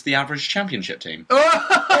good as the average championship team.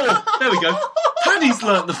 There we go. Paddy's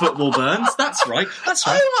learnt the football, Burns. That's right.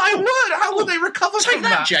 Oh my word! How would they recover from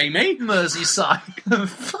that, Jamie? Merseyside.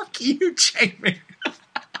 Fuck you, Jamie.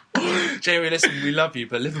 Jamie, listen, we love you,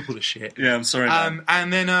 but Liverpool is shit. Yeah, I'm sorry.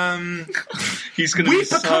 And then he's going to be we've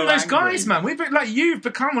become those angry. guys, man. You've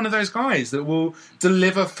become one of those guys that will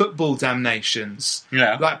deliver football damnations.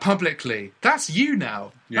 Yeah, like publicly. That's you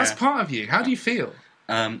now. Yeah. That's part of you. How do you feel?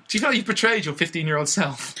 Do you feel like you've betrayed your 15-year-old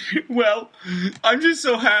self? Well, I'm just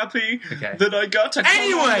so happy that I got to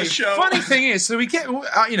come on the show. Funny thing is, so we get,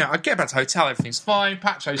 I get back to the hotel, everything's fine.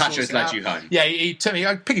 Pacho's led you home. Yeah, he took me,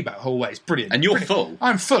 I piggyback the whole way. It's brilliant. And you're full.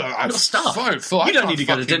 I'm full. I'm stuffed. So full. You don't need to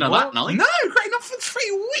go to dinner that night. No, great, not for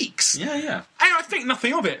 3 weeks. Yeah. And I think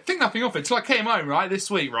nothing of it. Till I came home, right,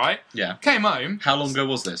 this week, right? Yeah. Came home. How long ago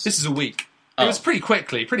was this? This is a week. It was pretty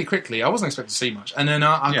quickly. I wasn't expecting to see much. And then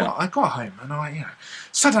I got home and I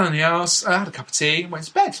sat down in the house, had a cup of tea, went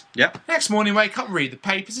to bed. Yeah. Next morning, wake up, read the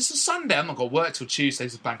papers. It's a Sunday. I'm not going to work till Tuesday.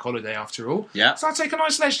 It's a bank holiday after all. Yeah. So I take a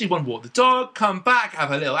nice leisurely one, walk the dog, come back,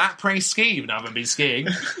 have a little après ski, even though I haven't been skiing.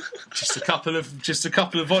 just a couple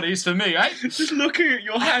of bodies for me, eh? Just looking at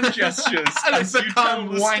your hand gestures as you tell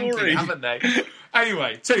the wanky, story, haven't they?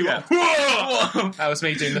 Anyway, tell you what. Whoa! That was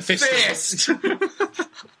me doing the fist.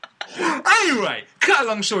 Anyway, cut a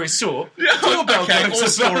long story short. Okay, all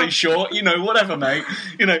story short, whatever, mate.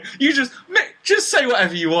 You just say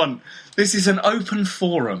whatever you want. This is an open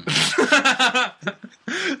forum. Don't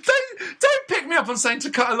pick me up on saying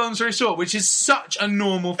to cut a long story short, which is such a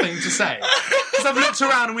normal thing to say. Because I've looked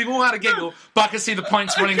around and we've all had a giggle, but I can see the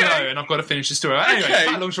points running low, and I've got to finish the story. Anyway,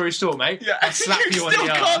 cut a long story short, mate. Yeah. I'll slap you on the still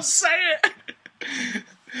arse. Can't say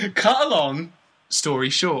it. Cut along. Story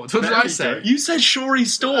short. What did I say? You said Shory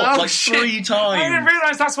Stork 3 times. I didn't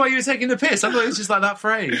realise that's why you were taking the piss. I thought it was just like that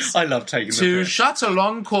phrase. I love taking the piss. To shut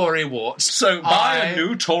along Corey Wart. So buy a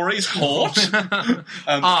new Tories hort.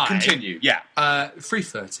 Continue. Yeah.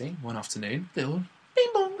 3:30 one afternoon. Little bing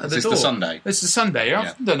bong at the door. Is this the Sunday? This is the Sunday.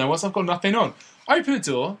 I don't know what. I've got nothing on. Open the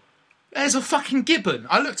door. There's a fucking gibbon.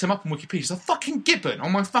 I looked him up on Wikipedia. There's a fucking gibbon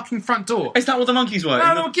on my fucking front door. Is that what the monkeys were?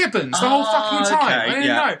 No, they were gibbons the whole fucking time. Okay, I didn't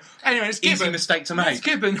know. Anyway, this gibbon. Easy mistake to make. This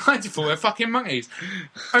gibbon, I thought were fucking monkeys.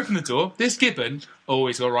 Open the door. This gibbon. Oh,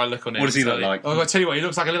 he's got a right look on him. What does he look like? I've got to tell you what, he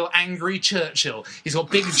looks like a little angry Churchill. He's got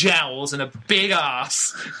big jowls and a big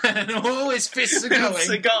ass. And all his fists are going.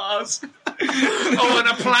 Cigars. And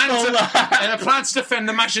a plan to defend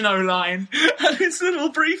the Maginot Line. And his little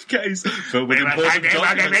briefcase filled with important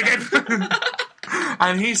documents.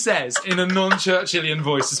 And he says, in a non-Churchillian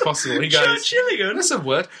voice as possible, he goes... Churchillian? That's a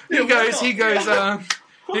word. He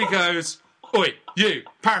goes, oi, you,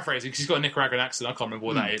 paraphrasing, because he's got a Nicaraguan accent, I can't remember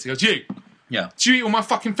what that is. He goes, you, did you eat all my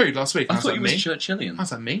fucking food last week? I thought you was Churchillian. I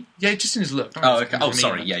was like, me? Yeah, just in his look. Okay. Oh,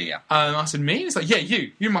 sorry, yeah. I said, me? He's like, yeah, you're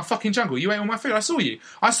in my fucking jungle, you ate all my food, I saw you.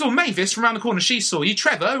 I saw Mavis from around the corner, she saw you.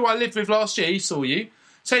 Trevor, who I lived with last year, he saw you.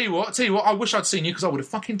 Tell you what, I wish I'd seen you because I would have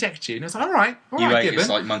fucking decked you. And it's like, all right, You ate Gibbon. this,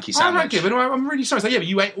 like, monkey All right, sandwich. Gibbon, I'm really sorry. It's like, yeah, but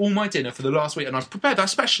you ate all my dinner for the last week and I've prepared that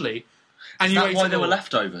specially. And Is you that ate why it there all. were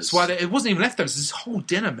leftovers? That's why it wasn't even leftovers. It's this whole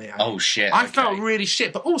dinner, mate. Oh, shit. I okay. felt really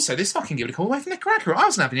shit. But also, this fucking Gibbon called away from the cracker. I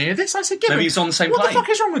wasn't having any of this. I said, Gibbon, Maybe he was on the same what plane. the fuck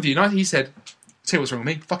is wrong with you? And he said, tell you what's wrong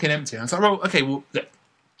with me. Fucking empty. And I was like, well, okay, well, look.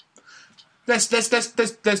 Let's do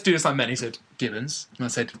this like men. He said, Gibbons. And I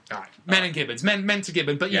said, all right, men and Gibbons. Men to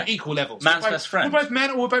Gibbon, but equal levels. Man's best friend. We're both men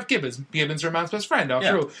or we're both Gibbons. Gibbons are a man's best friend,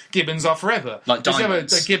 after all. Gibbons are forever. Like Just remember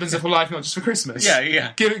diamonds. that Gibbons are for life, not just for Christmas.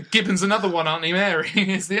 Yeah. Gibbons another one, Auntie Mary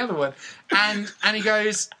is the other one. And he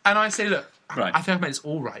goes, and I say, look, Right. I think I've made this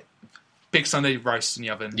all right. Big Sunday roast in the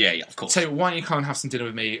oven. Yeah, of course. So why don't you come and have some dinner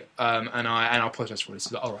with me? And I'll apologise for this.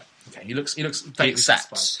 He's like, all right, okay. He looks He vaguely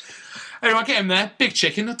accepts. satisfied. Anyway, I get him there. Big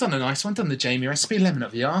chicken. I've done a nice one. Done the Jamie recipe. Lemon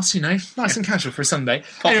up the arse, nice and casual for a Sunday.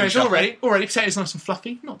 Anyway, it's all ready. Potatoes nice and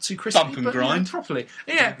fluffy, not too crispy. Bump and but, grind. properly.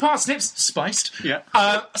 Yeah, parsnips spiced. Yeah.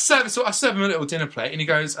 I serve him a little dinner plate, and he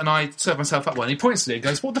goes, and I serve myself up one. And he points at it and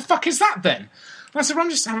goes, "What the fuck is that then?" And I said, well,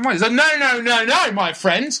 "I'm just having mine." He's like, "No, my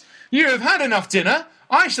friend. You have had enough dinner.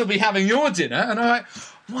 I shall be having your dinner." And I'm like,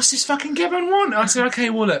 "What's this fucking Gibbon want?" And I said,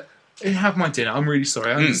 "Okay, well, look, have my dinner. I'm really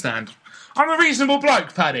sorry. I understand. I'm a reasonable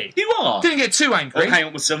bloke, Paddy." You are. Didn't get too angry. Hang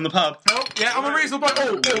on, we're still in the pub. Oh, yeah, I'm a reasonable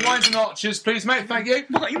bloke. Oh, wines and archers, please, mate. Thank you.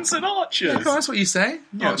 Wines and archers. Yeah, that's what you say.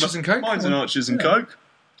 Archers and Coke. Wines and archers and Coke.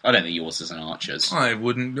 I don't think yours is an archers. I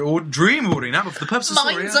wouldn't dream of ordering that, but for the purpose of the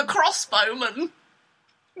story... Mine's a crossbowman.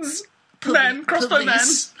 Men, crossbow men,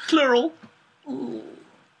 plural.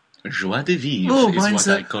 Joie de vivre is what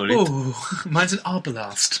I call it. Mine's an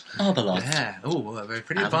arbalast. Arbalast. Yeah. Oh, very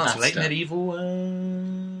pretty Arbalasta. advanced. Late medieval.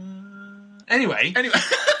 Anyway.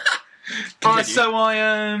 So I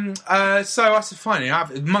said, fine.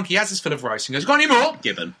 The monkey has this full of rice and goes, "Got any more?"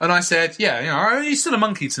 Gibbon. And I said, "Yeah, he's still a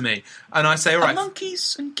monkey to me." And I say, "All right." Are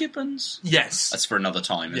monkeys and gibbons? Yes. That's for another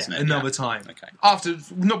time, isn't it? Another time. Okay. After,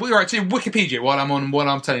 no, all right. To Wikipedia while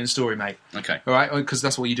I'm telling the story, mate. Okay. All right, because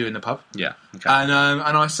that's what you do in the pub. Yeah. Okay. And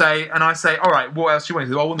I say, all right, what else do you want?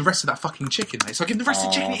 He says, "I want the rest of that fucking chicken, mate." So I give him the rest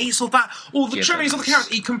of the chicken. He eats all that, all the trimmings, all the carrots.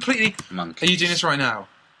 He completely. Monkeys. Are you doing this right now?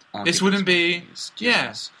 This wouldn't be.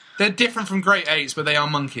 Yes. They're different from great apes, but they are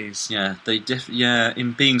monkeys. Yeah,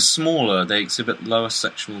 in being smaller, they exhibit lower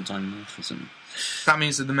sexual dimorphism. That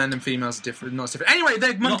means that the men and females are different, not different. Anyway,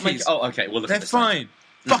 they're monkeys. Okay. Well, look they're at this fine.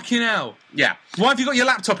 Fucking hell. Yeah. Why have you got your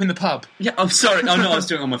laptop in the pub? Yeah, I'm sorry. Oh, no, I was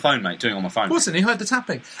doing it on my phone, mate. Doing it on my phone. Wasn't he? Heard the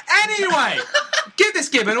tapping. Anyway, give this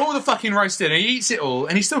Gibbon all the fucking roast dinner. He eats it all,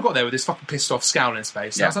 and he still got there with this fucking pissed off scowl on his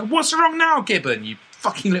face. And I was like, "What's wrong now, Gibbon? You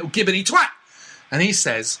fucking little Gibbony twat!" And he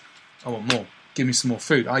says, "I want more. Give me some more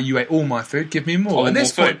food. You ate all my food. Give me more." And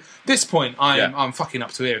this point, I'm fucking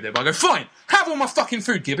up to here with it. But I go, "Fine, have all my fucking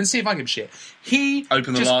food, Gibbon. See if I give a shit." He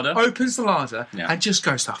opens the larder and just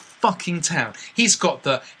goes to fucking town. He's got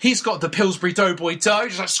the Pillsbury Doughboy dough,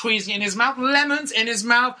 just like squeezing it in his mouth. Lemons in his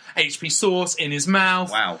mouth. HP sauce in his mouth.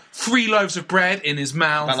 Wow. 3 loaves of bread in his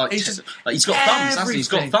mouth. He's got thumbs, hasn't he? He's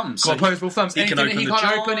got thumbs. Got opposable thumbs. He can Anything open he the can't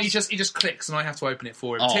jars. open, he just clicks, and I have to open it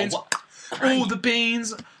for him. Oh, Tins, what? all the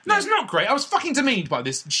beans. No, it's not great. I was fucking demeaned by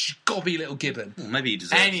this gobby little Gibbon. Well, maybe he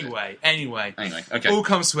deserves it. Anyway, okay. All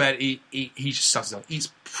comes to it. He just stuffs it up. Eats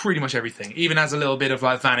pretty much everything. Even has a little bit of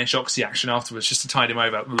like Vanish Oxy action afterwards, just to tide him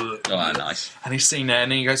over. Oh, nice. And he's sitting there,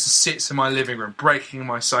 and then he goes to sits in my living room, breaking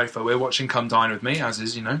my sofa. We're watching Come Dine With Me, as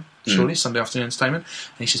is, surely Sunday afternoon entertainment.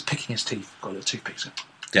 And he's just picking his teeth. Got little toothpicks in.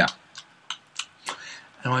 Yeah.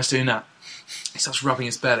 And while he's doing that, he starts rubbing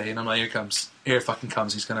his belly, and I'm like, here it fucking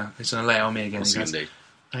comes. He's gonna lay on me again. What's he gonna do?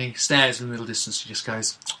 And he stares in the middle distance. He just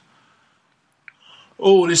goes,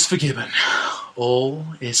 "All is forgiven. All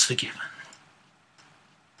is forgiven."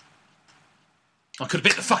 I could have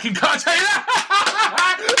bit the fucking car, tell you that.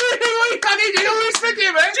 All is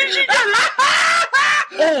forgiven. Did you get that?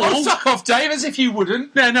 Oh, fuck off, Dave, as if you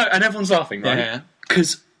wouldn't. No, and everyone's laughing, right? Yeah.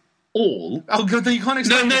 Because all... Oh, good, then you can't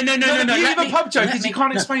explain it. No. You leave a pub joke because you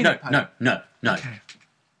can't explain it. No. Okay.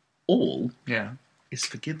 All is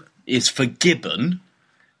forgiven. Is forgiven.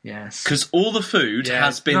 Yes. Because all the food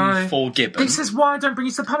has been forgiven. This is why I don't bring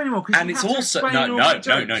you to the pub anymore. And it's also... No.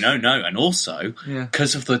 And also,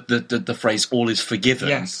 because of the phrase, all is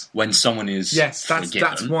forgiven, when someone is forgiven.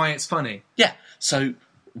 That's why it's funny. Yeah. So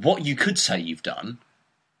what you could say you've done,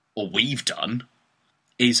 or we've done,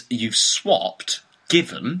 is you've swapped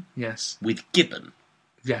given with gibbon.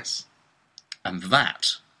 Yes. And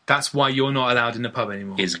that's why you're not allowed in the pub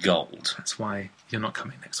anymore. Is gold. That's why you're not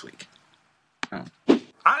coming next week. Oh.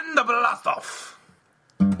 And the blast off.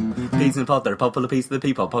 Peas in a pod, they're a pod full of peas to the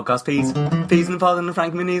people. Podcast peas. Peas in a pod and the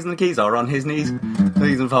Frank Muniz and the keys are on his knees.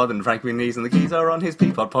 Peas in a pod and the Frank Muniz and the keys are on his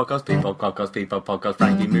peapod. Podcast peapod, podcast peapod, podcast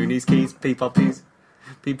Frankie Muniz keys. Peapod peas.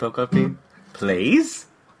 Peapod, podcast peas. Please?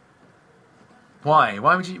 Why?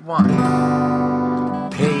 Why would you... Why?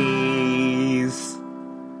 Peas.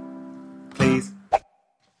 Please.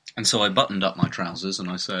 And so I buttoned up my trousers and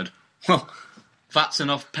I said, well, that's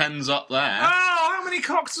enough pens up there. Oh, how many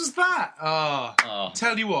cocks was that? Oh.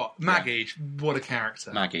 Tell you what, Maggie, what a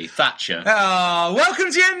character. Maggie Thatcher. Oh,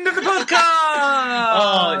 welcome to the end of the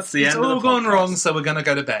podcast. It's the end of the It's all gone podcast. wrong, so we're going to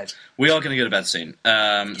go to bed. We are going to go to bed soon.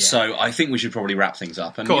 So I think we should probably wrap things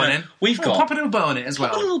up. And, Go on then. We've got pop a little bow on it as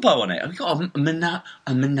well. a little bow on it. We've got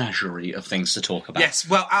a menagerie of things to talk about. Yes,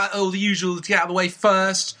 well, all the usual to get out of the way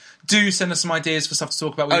first. Do send us some ideas for stuff to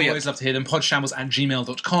talk about. We always love to hear them.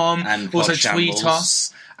 Podshambles@gmail.com. And also Podshambles tweet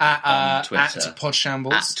us at Twitter.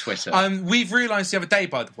 Podshambles. At Twitter. We've realised the other day,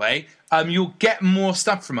 by the way, you'll get more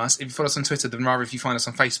stuff from us if you follow us on Twitter than rather if you find us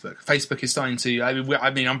on Facebook. Facebook is starting to...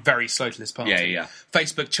 I'm very slow to this party. Yeah.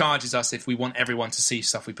 Facebook charges us if we want everyone to see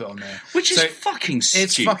stuff we put on there. Which is fucking stupid.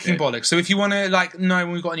 It's fucking bollocks. So if you want to know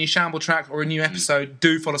when we've got a new Shamble track or a new episode,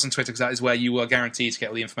 do follow us on Twitter because that is where you are guaranteed to get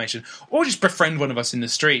all the information. Or just befriend one of us in the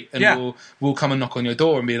street and we'll come and knock on your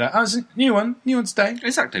door and be like, oh, it's a new one today.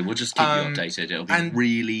 Exactly. We'll just keep you updated. It'll be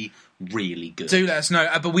really, really good. Do let us know.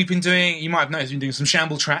 But we've been doing, you might have noticed, we've been doing some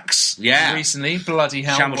Shamble tracks recently. Bloody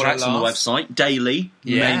hell. Shamble tracks on the website, daily,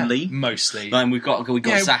 mainly. Mostly. And we've got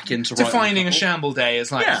Zach in to write defining a Shamble day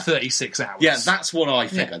is like 36 hours. Yeah, that's what I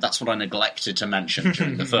figured. Yeah. That's what I neglected to mention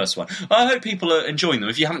during the first one. I hope people are enjoying them.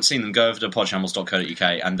 If you haven't seen them, go over to podshambles.co.uk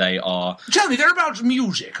and they are... Tell me, they're about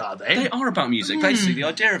music, are they? They are about music. Basically, the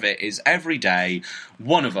idea of it is every day,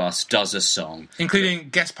 one of us does a song. Including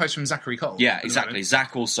guest posts from Zachary Cole. Yeah, exactly.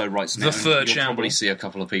 Zach also writes... The third You'll probably see a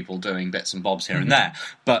couple of people doing bits and bobs here and there.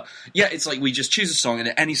 But, yeah, it's like we just choose a song,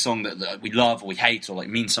 and any song that we love or we hate or like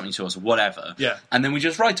means something to us or whatever. Yeah. And then we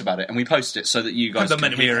just write about it and we post it so that you guys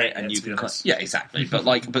can hear it and you can... Yeah, exactly.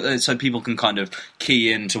 but so people can kind of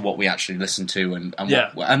key into what we actually listen to and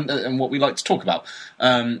what we like to talk about.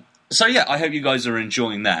 So yeah, I hope you guys are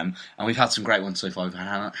enjoying them, and we've had some great ones so far. We've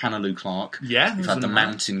had Hannah Lou Clark, we've had the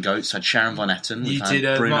Mountain Goats, had Sharon Von Etten, you did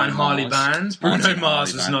a Brian Harley band. Bruno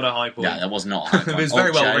Mars was not a high point. Yeah, that was not a high point. It was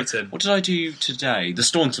very well written. What did I do today? The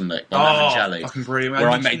Staunton Lick by Matt and Jelly. Fucking brilliant. Where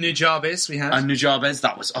I made Nujabes, we had. And Nujabes,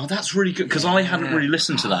 that's really good because I hadn't really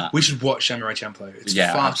listened to that. We should watch Samurai Champloo. It's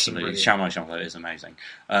absolutely. Samurai Champloo is amazing.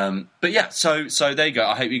 But yeah, so there you go.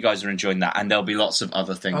 I hope you guys are enjoying that, and there'll be lots of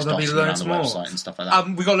other things there'll be loads more on the website and stuff like that.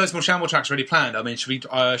 We've got loads more Shamble tracks already planned. I mean, should we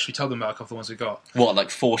tell them about a couple of the ones we got? What,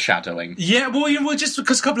 like foreshadowing? Yeah, well, just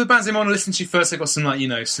because a couple of bands they want to listen to first, they've got some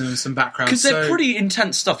some background. Because they're pretty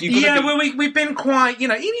intense stuff. We've been quite,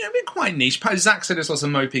 been quite niche. Zach said there's lots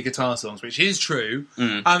of mopey guitar songs, which is true.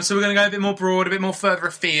 So we're going to go a bit more broad, a bit more further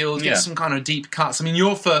afield, get some kind of deep cuts. I mean,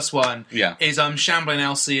 your first one is Shambling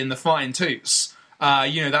Elsie and the Fighting Toots.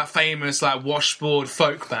 That famous washboard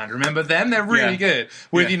folk band. Remember them? They're really good.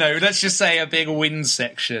 With let's just say a big wind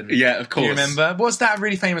section. Yeah, of course. Do you remember? What's that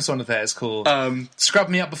really famous one of theirs called? Scrub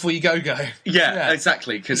Me Up Before You Go Go. Yeah.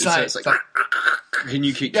 Exactly. Because it's like can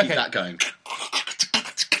you keep that going?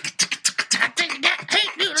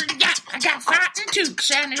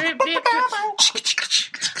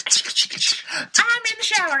 I'm in the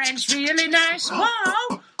shower and it's really nice.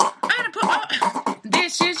 Whoa!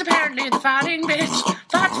 This is apparently the farting bitch.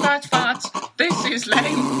 Farts. This is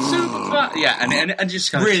lame. Super fun. Yeah, and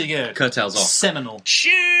just kind of really good. Curtails off. Seminal.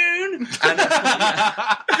 Tune.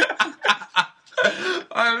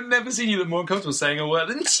 I've never seen you look more uncomfortable saying a word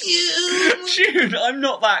than tune. Tune. I'm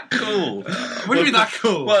not that cool. What do you mean that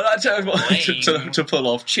cool? Well, to pull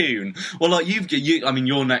off tune. Well, like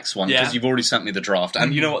your next one because you've already sent me the draft,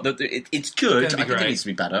 and you know what? It's good. I think it needs to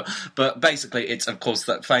be better, but basically, it's of course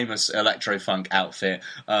that famous electro funk outfit,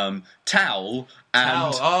 Towel.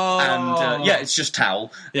 It's just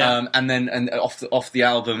Towel. Yeah. And off the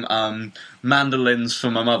album, Mandolins for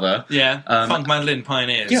My Mother. Yeah. Funk mandolin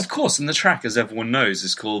pioneers. Yeah, of course. And the track, as everyone knows,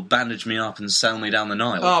 is called "Bandage Me Up and Sail Me Down the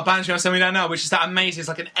Nile." Oh, "Bandage Me Up and Sail Me Down the Nile," which is that amazing. It's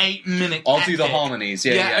like an 8-minute. I'll do the harmonies.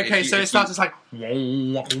 Yeah. Okay. So it starts as like. Well, I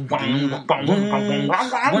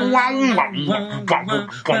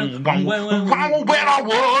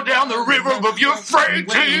wore down the river with your freight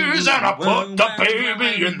tears, and I put the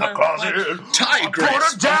baby in the closet. I put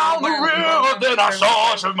her down the river, then I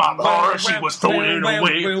saw her my mother. She was throwing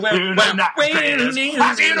away in the night.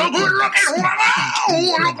 I seen a good-looking woman.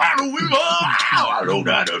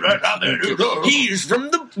 He's from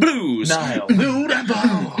the blues. Nile.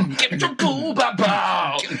 Get your cool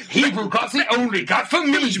bow. Hebrew God's the only God for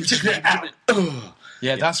me.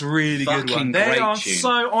 Yeah, that's a really good Fucking one. They great are tune.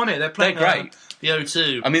 so on it. They're playing great. The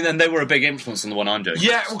O2. I mean, then they were a big influence on the one I'm doing.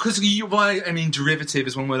 Yeah, well, because derivative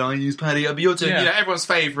is one word I use, Paddy. But you're doing, everyone's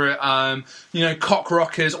favourite, cock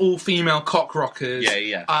rockers, all female cock rockers.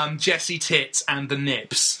 Yeah. Jessie Tits and the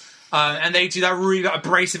Nips. And they do that really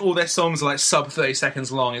abrasive. All their songs are like sub 30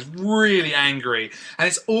 seconds long. It's really angry, and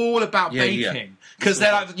it's all about baking. Because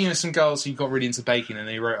they're like, some girls who got really into baking, and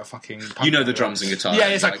they wrote a fucking. The drums and guitar. Yeah,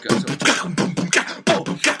 it's like. Put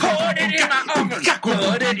it in my oven.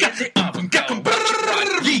 Put it in the oven.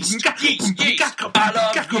 Yeast. I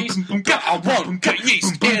love yeast. I want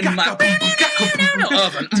yeast in my oven.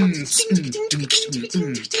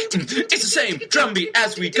 It's the same drum beat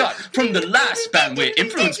as we got from the last band. We're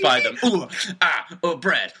influenced by them.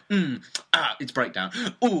 Bread. It's breakdown.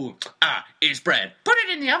 It's bread. Put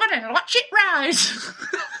it in the oven and watch it rise.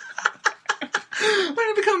 When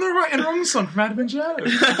it become the right and wrong song from Adam and Joe.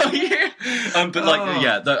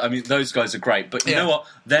 Those guys are great. But you know what?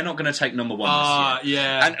 They're not going to take number one this year.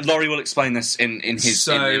 Yeah. And Laurie will explain this in his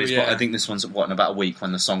I think this one's in about a week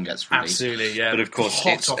when the song gets released. Absolutely, yeah. But of course,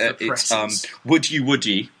 it's Would You, Would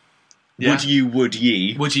Ye? Yeah. Would You, Would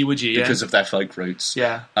Ye? Would You, Would Ye? Because of their folk roots.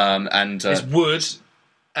 Yeah. It's would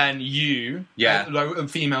and you, and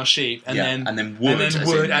female sheep, and then wood,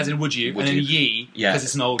 as in would you, and then ye, because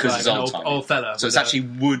it's an old fella. So it's actually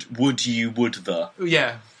would you, would the.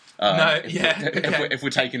 Yeah. If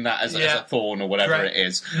we're taking that as a thorn or whatever it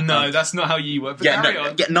is. No, that's not how you work.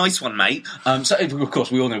 But nice one, mate. So of course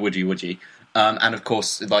we all know would you. And of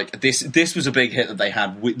course, like this was a big hit that they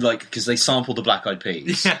had, because they sampled the Black Eyed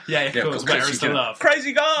Peas. Of course. Where is the love?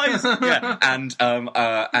 Crazy guys. But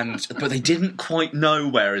they didn't quite know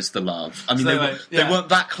where is the love. I mean, they weren't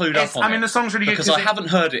that clued up on it. I mean, the song's really good because I haven't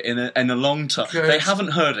heard it in a long time. They haven't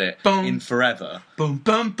heard it in forever. Boom,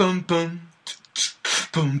 boom, boom, boom.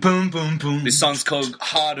 Boom, boom, boom, boom. This song's called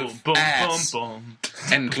Heart of Ass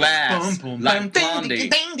and Glass, like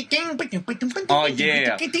Blondie. Oh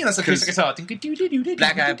yeah. That's a acoustic guitar.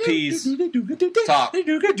 Black Eyed Peas. Talk.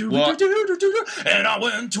 What? And I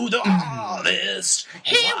went to the harvest.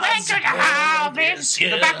 He went to the harvest.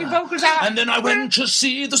 The backing vocals out. And then I went to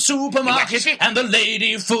see the supermarket and the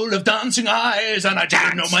lady full of dancing eyes, and I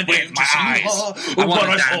didn't know my name to see her. I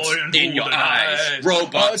want to dance in your eyes.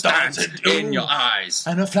 Robots dancing in your eyes.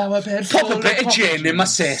 And a flower bed Pop a bit of gin in my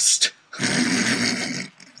cyst.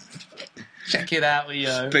 Check it out,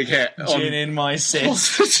 Leo. Big hit. Gin in my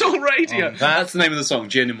cyst. Hospital Radio. That's the name of the song.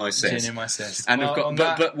 Gin in my cyst. Gin in my cyst. And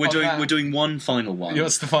we're doing one final one.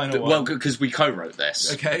 What's the final one? Well, because we co-wrote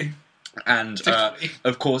this. Okay. And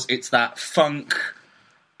of course, it's that funk.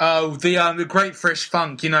 Oh, the Great Fresh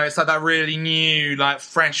Funk, it's like that really new, like,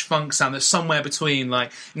 fresh funk sound that's somewhere between,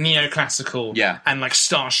 like, neoclassical and, like,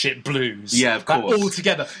 Starship Blues. Yeah, of course. All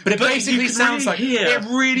together. But it basically sounds like... It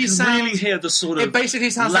really sounds... You can really hear the sort of... It basically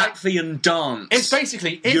sounds Latvian dance. It's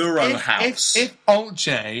basically... Euro house. If Alt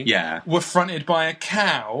J were fronted by a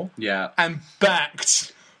cow and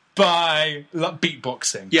backed... by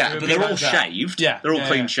beatboxing. Yeah, but they're all shaved. Yeah, they're all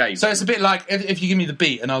clean shaved. So it's a bit like if you give me the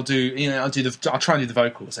beat and I'll try and do the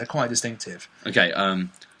vocals. They're quite distinctive. Okay.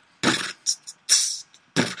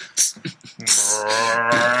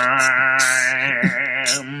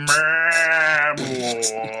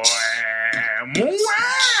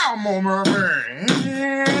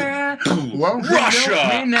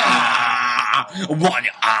 Russia.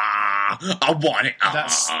 I want it.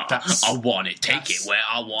 I want it. Take it where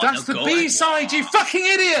I want That's to the go. B-side, you fucking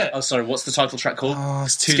idiot! Oh, sorry, what's the title track called? Oh,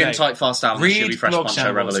 it's too Skin late. Tight, Fast Album, Chewy Fresh Blog Poncho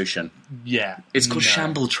Shambles. Revolution. Yeah. It's called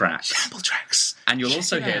Shamble Tracks. Shamble Tracks. And you'll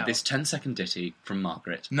also Check it hear out. this 10-second ditty from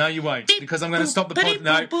Margaret. No, you won't, because I'm going to stop the pod.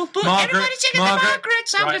 No, Everybody singing the Margaret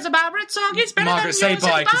song. Right. It's a Margaret song. It's better Margaret, than say yours.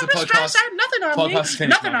 bye, 'cause the Barbra podcast- Streisand, nothing on me. podcast's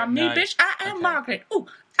finished, Nothing on me, Margaret. No. bitch. I am Margaret. Ooh,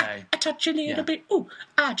 Okay. I touch a little bit. Ooh,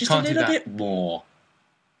 just Can't a do little that. bit. More.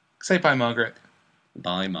 Say bye, Margaret.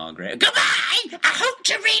 Bye, Margaret. Goodbye. I hope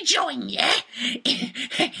to rejoin you in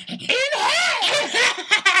hell.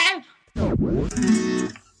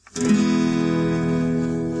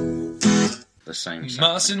 The same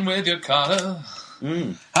sound. Messing with your car.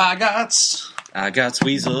 I got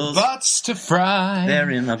weasels. butts to fry. They're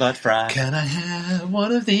in my butt fry. Can I have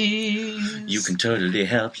one of these? You can totally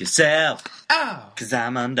help yourself. Ow. 'Cause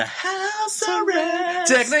I'm under house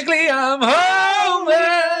arrest. Technically, I'm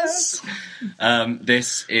homeless.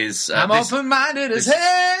 This is... I'm open-minded as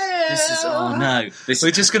hell. This is... Oh, no.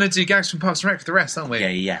 We're just going to do gags from Parks and Rec for the rest, aren't we?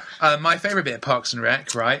 Yeah. My favourite bit of Parks and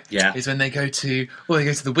Rec, right? Yeah. Is when they go to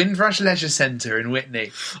the Windrush Leisure Centre in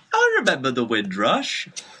Whitney. I remember the Windrush.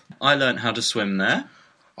 I learnt how to swim there.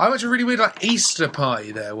 I went to a really weird Easter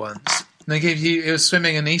party there once. And they gave you... It was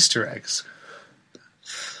swimming and Easter eggs.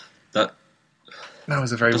 That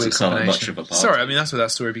was a very doesn't weird sound like combination. much of a party. Sorry, I mean, that's where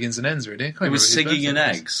that story begins and ends, really. It was singing and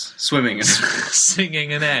eggs. Swimming and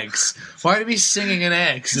Singing and eggs. Why do we singing and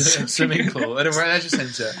eggs at a swimming pool at a leisure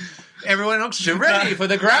centre? Everyone in Oxfordshire ready for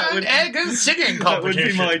the grand egg and singing competition. That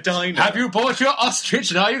would be my diner. Have you bought your ostrich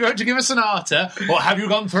and are you going to give a sonata? Or have you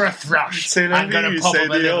gone for a thrush? I'm going to pop up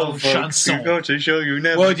a little chanson. Got to show you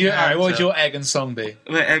never. What would your egg and song be?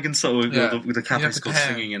 The egg and song with the cafe called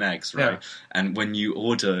pair. Singing and Eggs, right? Yeah. And when you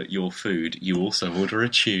order your food, you also order a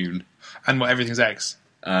tune. And what, everything's eggs?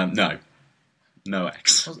 No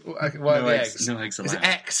eggs. What are the eggs? No eggs allowed. Is it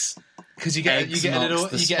X? Because you get a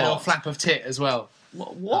little flap of tit as well.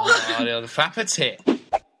 What? Oh, a little flap of tit.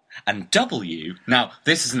 And W. Now,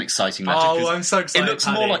 this is an exciting letter. Oh, I'm so excited. It looks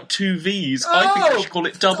Paddy. more like two V's. I think we should call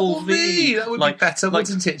it double V. That would be better,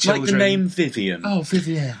 wouldn't it, children? Like the name Vivian. Oh,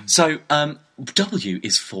 Vivian. So, W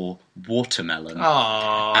is for watermelon.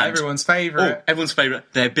 Oh, everyone's favourite. Oh, everyone's favourite.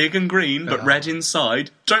 They're big and green, but red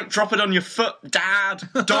inside. Don't drop it on your foot, Dad.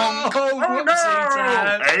 Donk. Oh, no.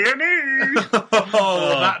 Dad. A&E.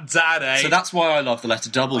 That Dad, eh? So that's why I love the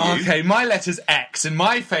letter W. Okay, my letter's X, and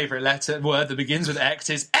my favourite word that begins with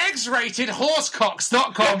X is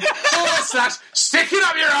eggsratedhorsecocks.com/ stick it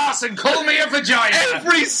up your arse and call me a vagina.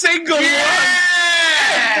 Every single one!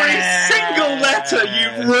 Every single letter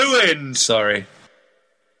you've ruined! Sorry.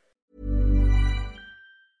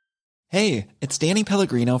 Hey, it's Danny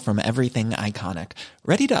Pellegrino from Everything Iconic.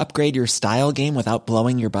 Ready to upgrade your style game without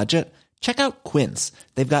blowing your budget? Check out Quince.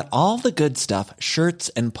 They've got all the good stuff, shirts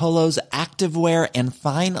and polos, activewear, and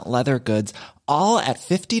fine leather goods, all at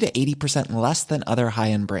 50 to 80% less than other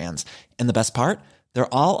high-end brands. And the best part?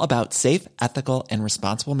 They're all about safe, ethical, and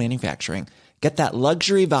responsible manufacturing. Get that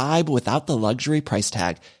luxury vibe without the luxury price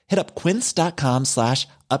tag. Hit up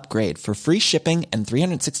quince.com/upgrade for free shipping and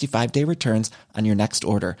 365-day returns on your next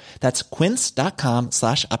order. That's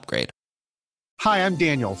quince.com/upgrade. Hi, I'm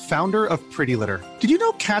Daniel, founder of Pretty Litter. Did you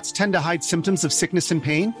know cats tend to hide symptoms of sickness and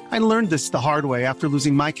pain? I learned this the hard way after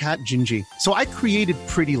losing my cat, Gingy. So I created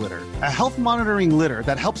Pretty Litter, a health monitoring litter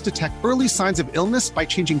that helps detect early signs of illness by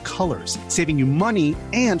changing colors, saving you money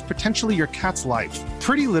and potentially your cat's life.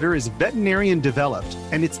 Pretty Litter is veterinarian developed,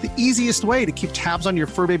 and it's the easiest way to keep tabs on your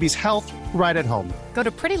fur baby's health right at home. Go to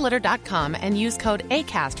prettylitter.com and use code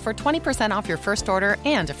ACAST for 20% off your first order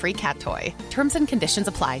and a free cat toy. Terms and conditions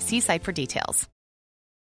apply. See site for details.